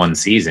colds in one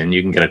season.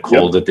 You can get a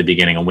cold at the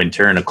beginning of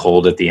winter and a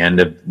cold at the end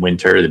of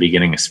winter or the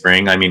beginning of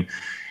spring.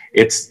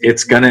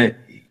 It's going to...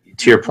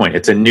 To your point,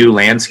 it's a new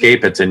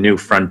landscape, it's a new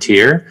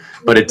frontier,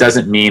 but it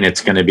doesn't mean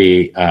it's going to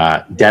be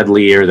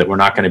deadly, or that we're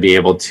not going to be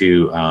able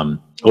to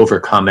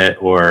overcome it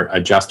or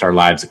adjust our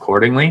lives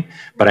accordingly.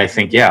 But I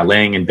think,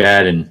 laying in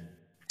bed and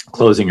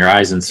closing your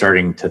eyes and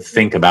starting to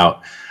think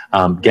about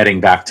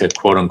getting back to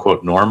quote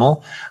unquote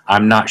normal,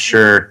 I'm not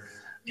sure,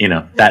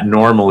 that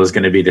normal is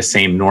going to be the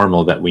same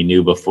normal that we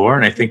knew before.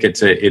 And I think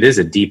it is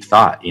a deep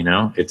thought,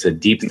 it's a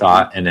deep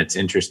thought, and it's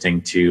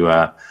interesting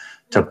to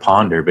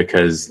ponder,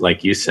 because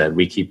like you said,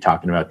 we keep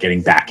talking about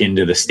getting back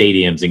into the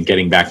stadiums and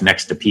getting back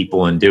next to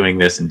people and doing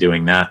this and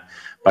doing that.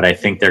 But I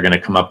think they're going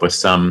to come up with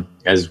some,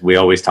 as we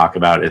always talk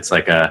about, it's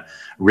like a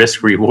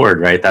risk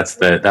reward, right? That's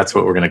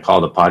what we're going to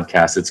call the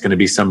podcast. It's going to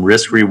be some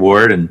risk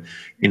reward, and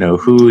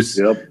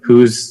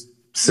who's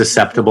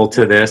susceptible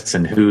to this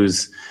and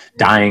who's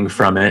dying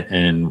from it,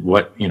 and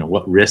what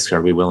risks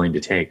are we willing to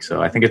take?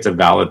 So I think it's a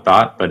valid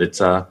thought, but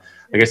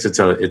I guess it's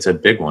a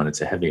big one.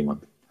 It's a heavy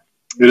one.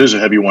 It is a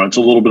heavy one. It's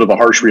a little bit of a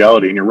harsh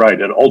reality, and you're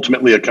right. And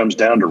ultimately, it comes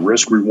down to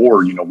risk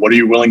reward. What are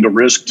you willing to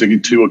risk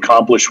to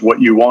accomplish what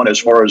you want, as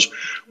far as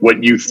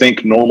what you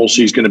think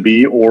normalcy is going to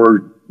be, or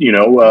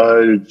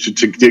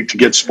to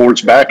get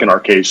sports back in our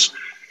case.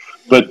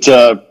 But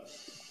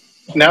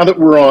now that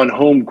we're on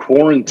home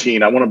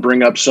quarantine, I want to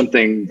bring up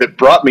something that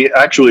brought me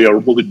actually a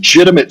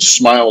legitimate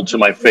smile to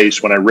my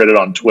face when I read it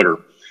on Twitter.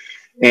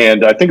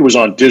 And I think it was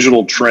on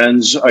Digital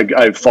Trends.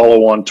 I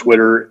follow on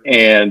Twitter.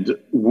 And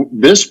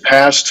this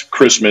past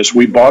Christmas,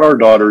 we bought our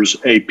daughters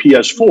a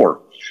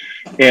PS4.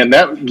 And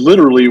that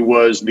literally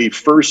was the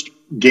first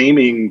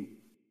gaming,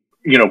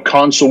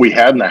 console we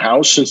had in the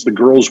house since the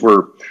girls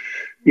were,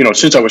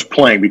 since I was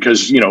playing.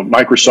 Because,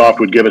 Microsoft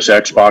would give us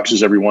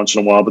Xboxes every once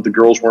in a while, but the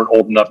girls weren't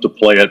old enough to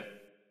play it.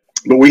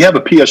 But we have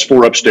a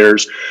PS4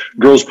 upstairs.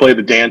 Girls play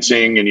the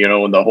dancing and,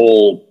 and the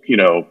whole,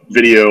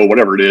 video,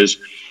 whatever it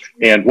is.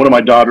 And one of my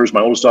daughters,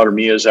 my oldest daughter,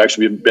 Mia, has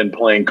actually been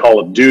playing Call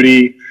of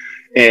Duty.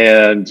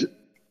 And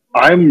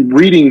I'm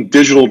reading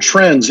Digital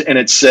Trends, and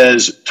it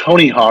says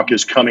Tony Hawk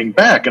is coming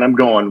back. And I'm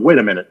going, wait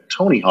a minute,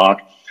 Tony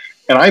Hawk?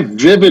 And I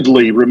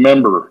vividly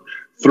remember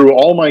through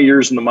all my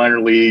years in the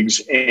minor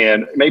leagues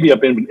and maybe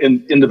up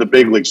into the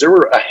big leagues, there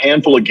were a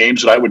handful of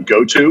games that I would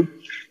go to.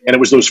 And it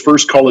was those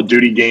first Call of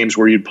Duty games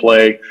where you'd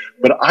play.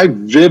 But I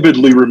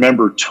vividly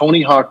remember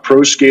Tony Hawk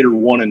Pro Skater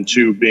 1 and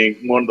 2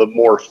 being one of the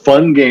more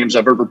fun games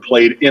I've ever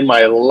played in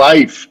my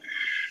life.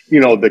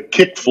 The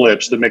kick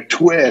flips, the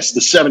McTwist,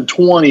 the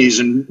 720s,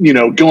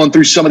 and, going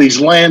through some of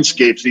these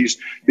landscapes,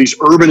 these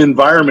urban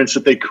environments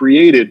that they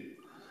created.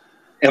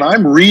 And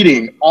I'm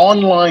reading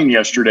online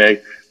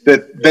yesterday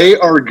that they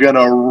are going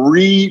to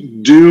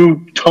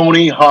redo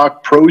Tony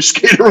Hawk Pro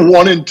Skater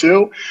 1 and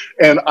 2.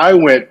 And I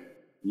went,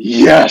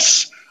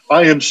 yes.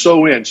 I am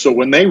so in. So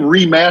when they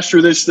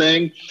remaster this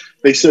thing,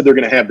 they said they're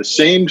going to have the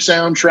same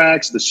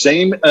soundtracks, the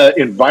same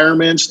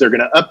environments. They're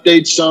going to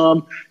update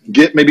some,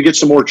 get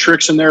some more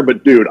tricks in there.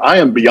 But dude, I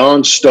am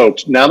beyond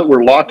stoked now that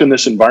we're locked in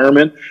this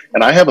environment.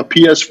 And I have a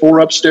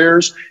PS4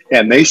 upstairs,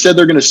 and they said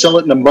they're going to sell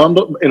it in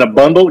a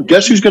bundle.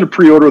 Guess who's going to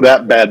pre-order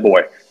that bad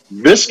boy?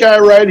 This guy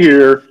right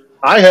here.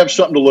 I have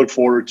something to look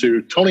forward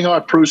to. Tony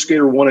Hawk Pro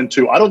Skater 1 and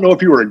 2. I don't know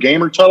if you were a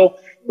gamer, Tuttle,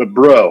 but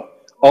bro,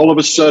 all of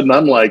a sudden,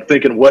 I'm like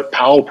thinking what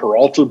Powell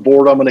Peralta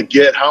board I'm going to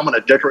get, how I'm going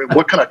to decorate,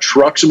 what kind of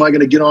trucks am I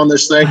going to get on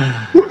this thing?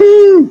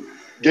 Woohoo!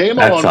 Game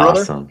on,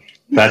 brother. Awesome.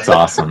 That's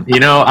awesome.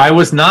 I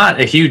was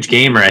not a huge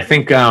gamer. I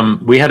think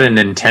we had a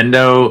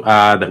Nintendo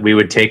that we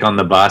would take on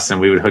the bus,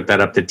 and we would hook that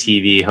up to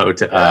TVs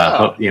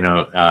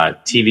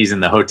in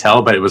the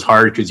hotel. But it was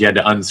hard because you had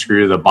to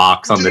unscrew the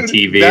box on the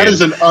TV. That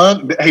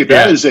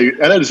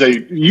is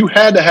you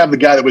had to have the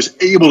guy that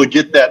was able to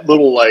get that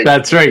little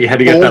That's right. You had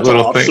to get that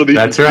little thing. So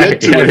that's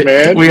right.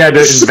 Man. We had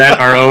to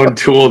invent our own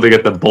tool to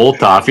get the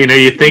bolt off. You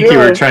think you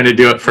were trying to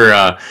do it for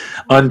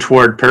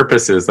untoward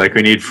purposes, like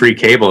we need free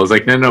cable. It's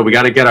like no, we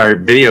got to get our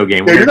video game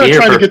mean, you're not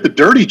trying to get the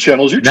dirty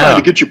channels. You're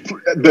trying to get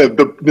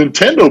the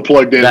Nintendo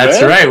plugged in.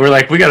 That's right. We're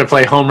like, we got to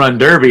play Home Run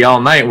Derby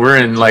all night. We're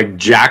in like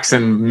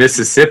Jackson,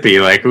 Mississippi.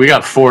 Like we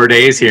got 4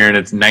 days here and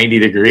it's 90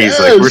 degrees. Yes.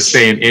 Like we're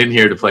staying in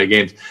here to play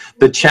games.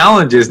 The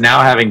challenge is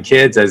now having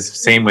kids, as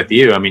same with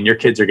you. I mean, your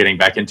kids are getting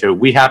back into it.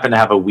 We happen to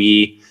have a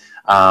Wii.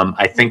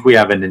 I think we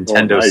have a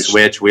Nintendo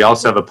Switch. We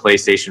also have a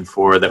PlayStation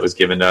 4 that was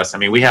given to us. I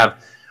mean, we have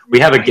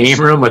a game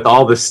room with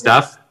all this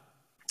stuff.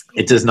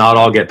 It does not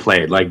all get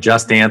played. Like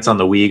Just Dance on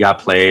the Wii got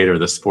played, or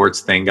the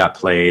sports thing got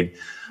played.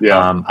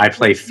 Yeah. I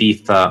play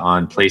FIFA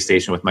on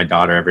PlayStation with my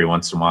daughter every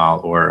once in a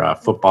while, or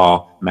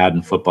football,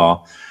 Madden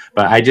football.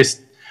 But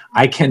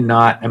I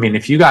cannot. I mean,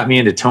 if you got me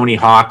into Tony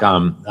Hawk,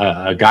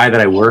 a guy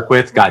that I work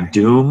with got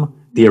Doom,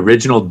 the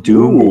original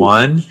Doom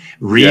 1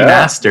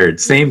 remastered.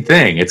 Same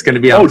thing. It's going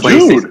to be on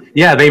PlayStation. Dude.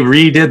 Yeah, they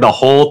redid the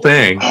whole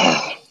thing.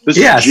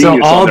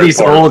 So all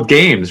these old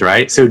games,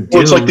 right? So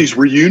Doom, it's like these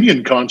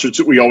reunion concerts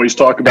that we always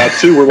talk about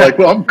too. We're like,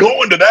 well, I'm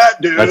going to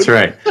that, dude. That's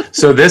right.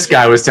 So this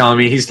guy was telling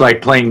me he's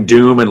like playing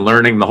Doom and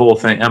learning the whole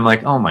thing. I'm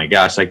like, oh my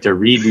gosh, like to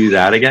redo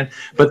that again.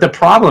 But the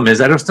problem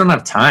is I just don't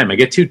have time. I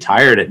get too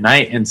tired at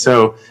night. And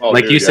so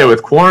you said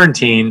with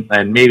quarantine,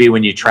 and maybe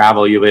when you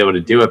travel, you'll be able to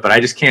do it. But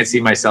I just can't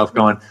see myself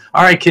going,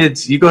 all right,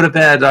 kids, you go to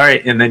bed. All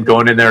right. And then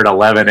going in there at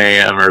 11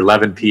 a.m. or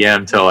 11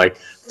 p.m. till like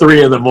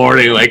 3 in the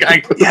morning, like I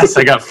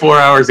got 4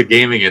 hours of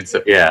gaming, and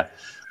so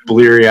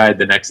bleary eyed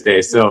the next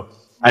day. So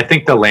I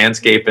think the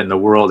landscape in the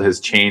world has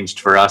changed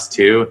for us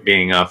too,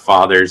 being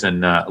fathers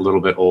and a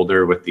little bit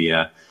older, with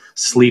the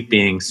sleep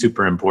being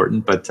super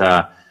important. But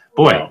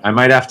I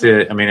might have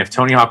to. I mean, if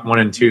Tony Hawk 1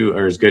 and 2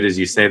 are as good as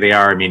you say they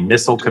are, I mean,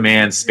 Missile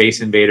Command, Space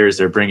Invaders,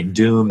 they're bringing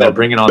Doom, they're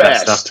bringing all that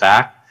stuff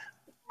back.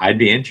 I'd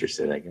be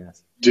interested, I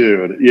guess.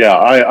 Dude, yeah,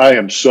 I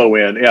am so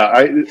in.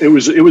 Yeah, it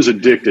was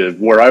addictive,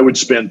 where I would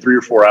spend 3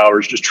 or 4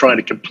 hours just trying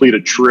to complete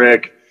a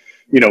trick,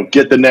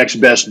 get the next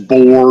best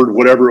board,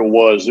 whatever it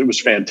was. It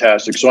was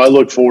fantastic. So I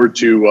look forward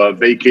to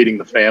vacating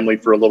the family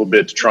for a little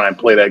bit to try and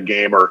play that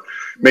game, or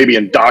maybe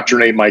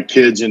indoctrinate my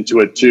kids into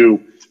it too.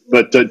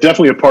 But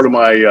definitely a part of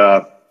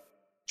my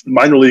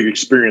minor league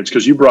experience,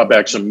 because you brought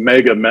back some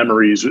mega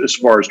memories as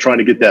far as trying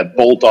to get that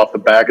bolt off the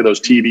back of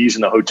those TVs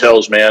in the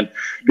hotels, man.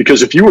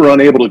 Because if you were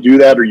unable to do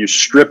that, or you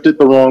stripped it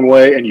the wrong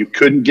way and you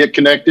couldn't get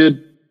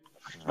connected,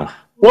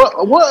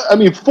 what? I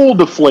mean, full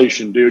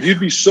deflation, dude.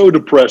 You'd be so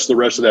depressed the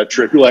rest of that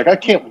trip. You're like, I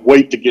can't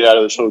wait to get out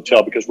of this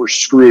hotel because we're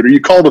screwed. Or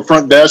you call the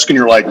front desk and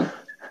you're like,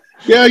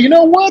 yeah, you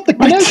know what? The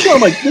connection,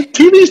 I'm like, the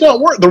TV's not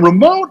working. The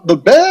remote, the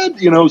bed,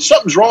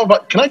 something's wrong.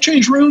 But can I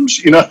change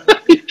rooms?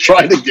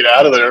 Trying to get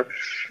out of there.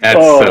 That's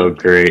so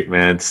great,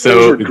 man.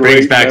 So it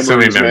brings back so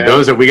many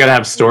memories. We got to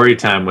have story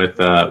time with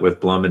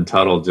Blum and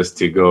Tuttle, just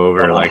to go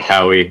over like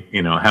how we,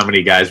 how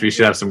many guys. We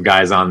should have some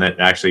guys on that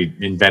actually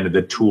invented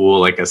the tool,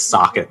 like a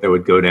socket that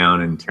would go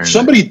down and turn.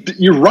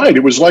 You're right.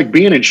 It was like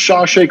being in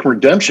Shawshank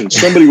Redemption.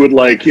 Somebody would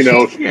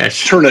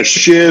turn a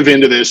shiv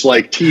into this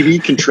like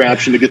TV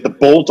contraption to get the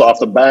bolt off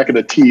the back of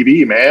the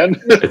TV, man.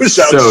 It's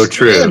so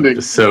true.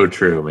 It's so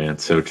true, man.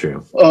 So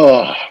true.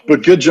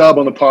 But good job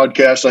on the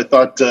podcast. I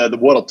thought the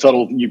What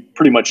Tuttle, you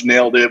pretty much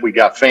nailed it. We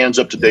got fans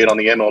up to date on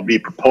the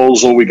MLB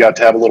proposal. We got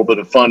to have a little bit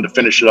of fun to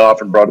finish it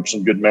off, and brought up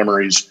some good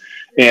memories.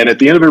 And at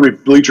the end of every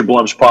Bleacher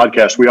Blums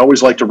podcast, we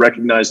always like to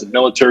recognize the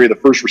military, the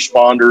first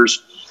responders,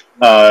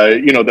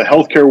 the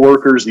healthcare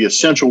workers, the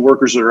essential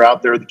workers that are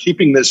out there,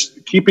 keeping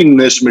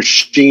this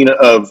machine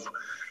of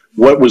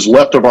what was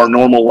left of our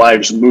normal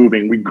lives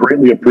moving. We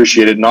greatly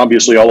appreciate it. And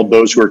obviously all of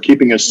those who are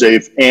keeping us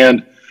safe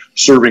and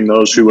serving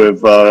those who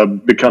have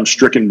become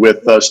stricken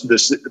with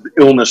this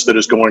illness that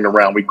is going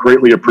around. We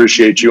greatly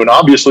appreciate you. And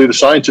obviously the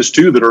scientists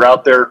too, that are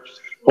out there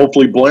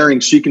hopefully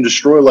blaring seek and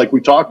destroy like we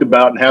talked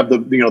about, and have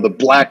the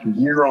black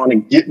gear on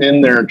and getting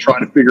in there and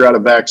trying to figure out a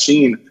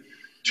vaccine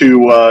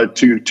to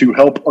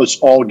help us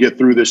all get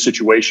through this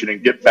situation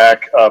and get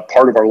back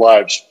part of our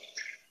lives.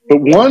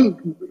 But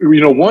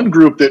one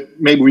group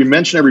that maybe we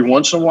mention every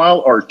once in a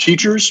while are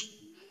teachers.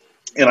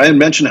 And I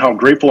mentioned how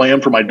grateful I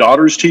am for my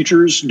daughter's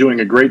teachers, doing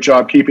a great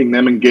job keeping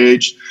them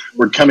engaged.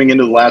 We're coming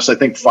into the last, I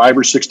think, 5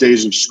 or 6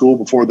 days of school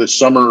before the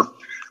summer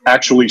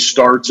actually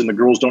starts, and the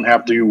girls don't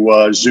have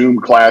to Zoom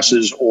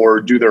classes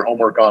or do their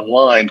homework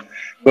online.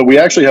 But we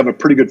actually have a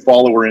pretty good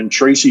follower in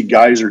Tracy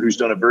Geyser, who's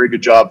done a very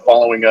good job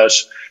following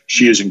us.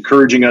 She is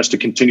encouraging us to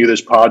continue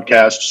this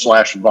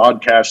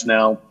podcast/vodcast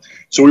now.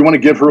 So we want to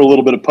give her a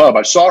little bit of pub.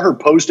 I saw her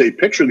post a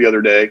picture the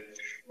other day.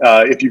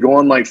 If you go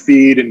on my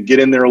feed and get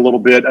in there a little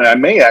bit, and I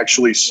may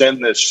actually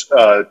send this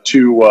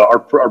to our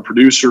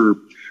producer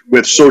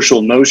with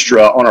Social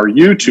Nostra on our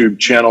YouTube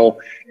channel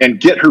and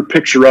get her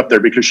picture up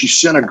there, because she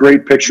sent a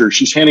great picture.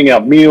 She's handing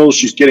out meals.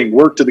 She's getting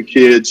work to the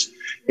kids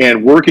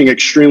and working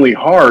extremely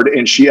hard.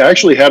 And she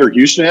actually had her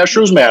Houston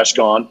Astros mask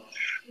on.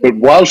 But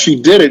while she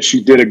did it,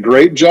 she did a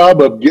great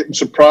job of getting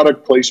some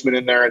product placement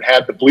in there and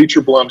had the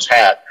Bleacher Blums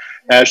hat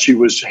as she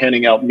was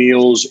handing out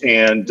meals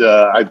and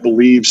I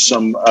believe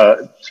some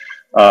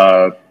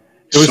it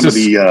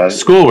was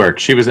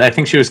schoolwork. I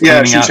think she was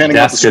cleaning out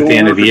desks at the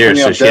end of the year,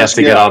 so she has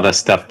to get all the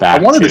stuff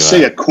back. I wanted to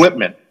say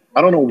equipment.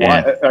 I don't know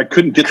why I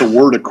couldn't get the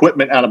word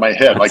equipment out of my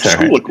head, like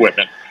school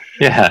equipment.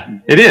 Yeah,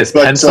 it is.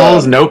 But,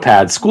 pencils,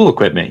 notepads, school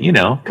equipment,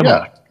 come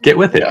on. Get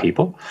with it,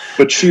 people.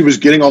 But she was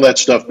getting all that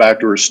stuff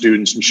back to her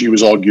students, and she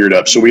was all geared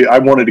up. So I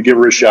wanted to give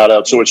her a shout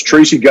out. So it's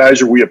Tracy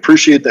Geyser. We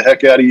appreciate the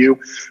heck out of you.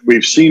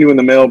 We've seen you in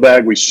the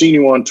mailbag. We've seen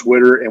you on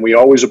Twitter, and we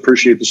always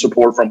appreciate the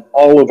support from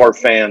all of our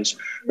fans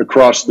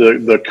across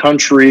the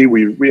country.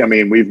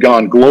 We've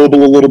gone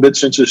global a little bit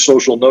since this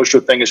social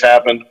no-show thing has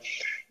happened.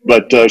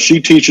 But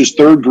she teaches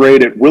third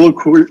grade at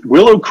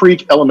Willow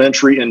Creek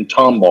Elementary in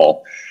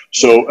Tomball.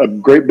 So a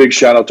great big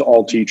shout out to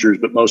all teachers,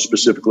 but most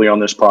specifically on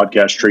this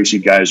podcast, Tracy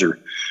Geyser.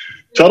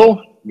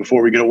 Tuttle,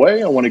 before we get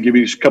away, I want to give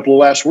you a couple of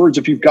last words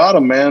if you've got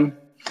them, man.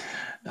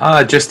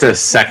 Just to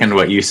second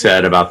what you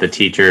said about the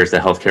teachers, the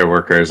healthcare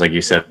workers, like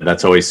you said,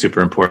 that's always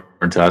super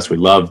important to us. We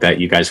love that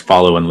you guys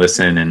follow and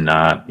listen and,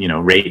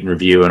 rate and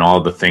review and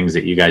all the things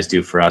that you guys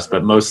do for us.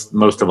 But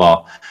most of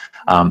all,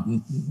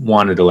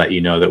 wanted to let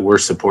you know that we're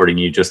supporting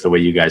you just the way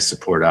you guys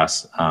support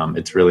us.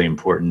 It's really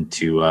important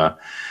to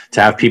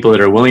have people that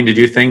are willing to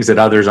do things that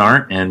others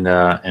aren't.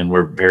 And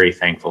we're very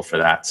thankful for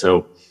that.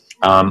 So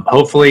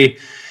hopefully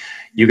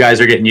you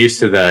guys are getting used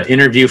to the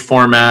interview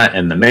format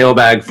and the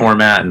mailbag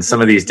format and some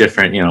of these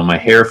different, my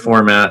hair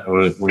format.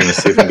 We're going to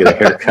see if we can get a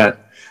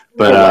haircut.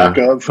 But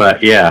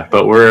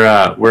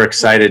we're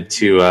excited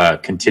to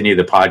continue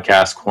the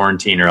podcast,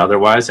 quarantine or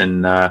otherwise,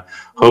 and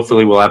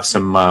hopefully we'll have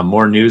some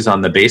more news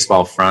on the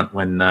baseball front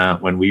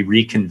when we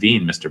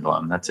reconvene, Mr.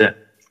 Blum. That's it.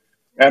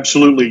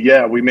 Absolutely,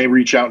 yeah. We may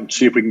reach out and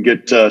see if we can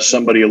get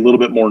somebody a little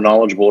bit more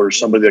knowledgeable or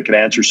somebody that can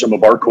answer some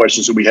of our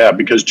questions that we have.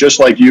 Because just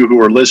like you who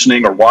are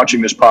listening or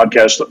watching this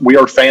podcast, we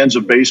are fans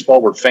of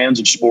baseball. We're fans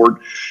of sport.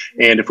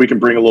 And if we can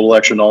bring a little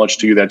extra knowledge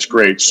to you, that's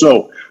great.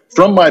 So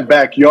from my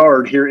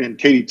backyard here in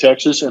Katy,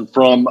 Texas, and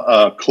from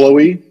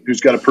Chloe,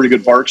 who's got a pretty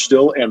good bark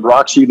still, and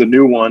Roxy, the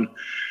new one,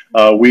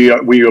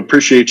 we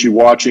appreciate you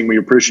watching. We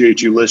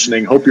appreciate you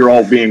listening. Hope you're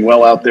all being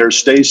well out there.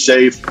 Stay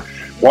safe.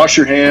 Wash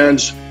your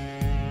hands.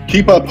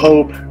 Keep up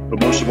hope,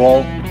 but most of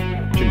all,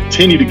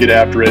 continue to get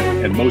after it,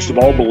 and most of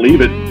all, believe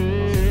it.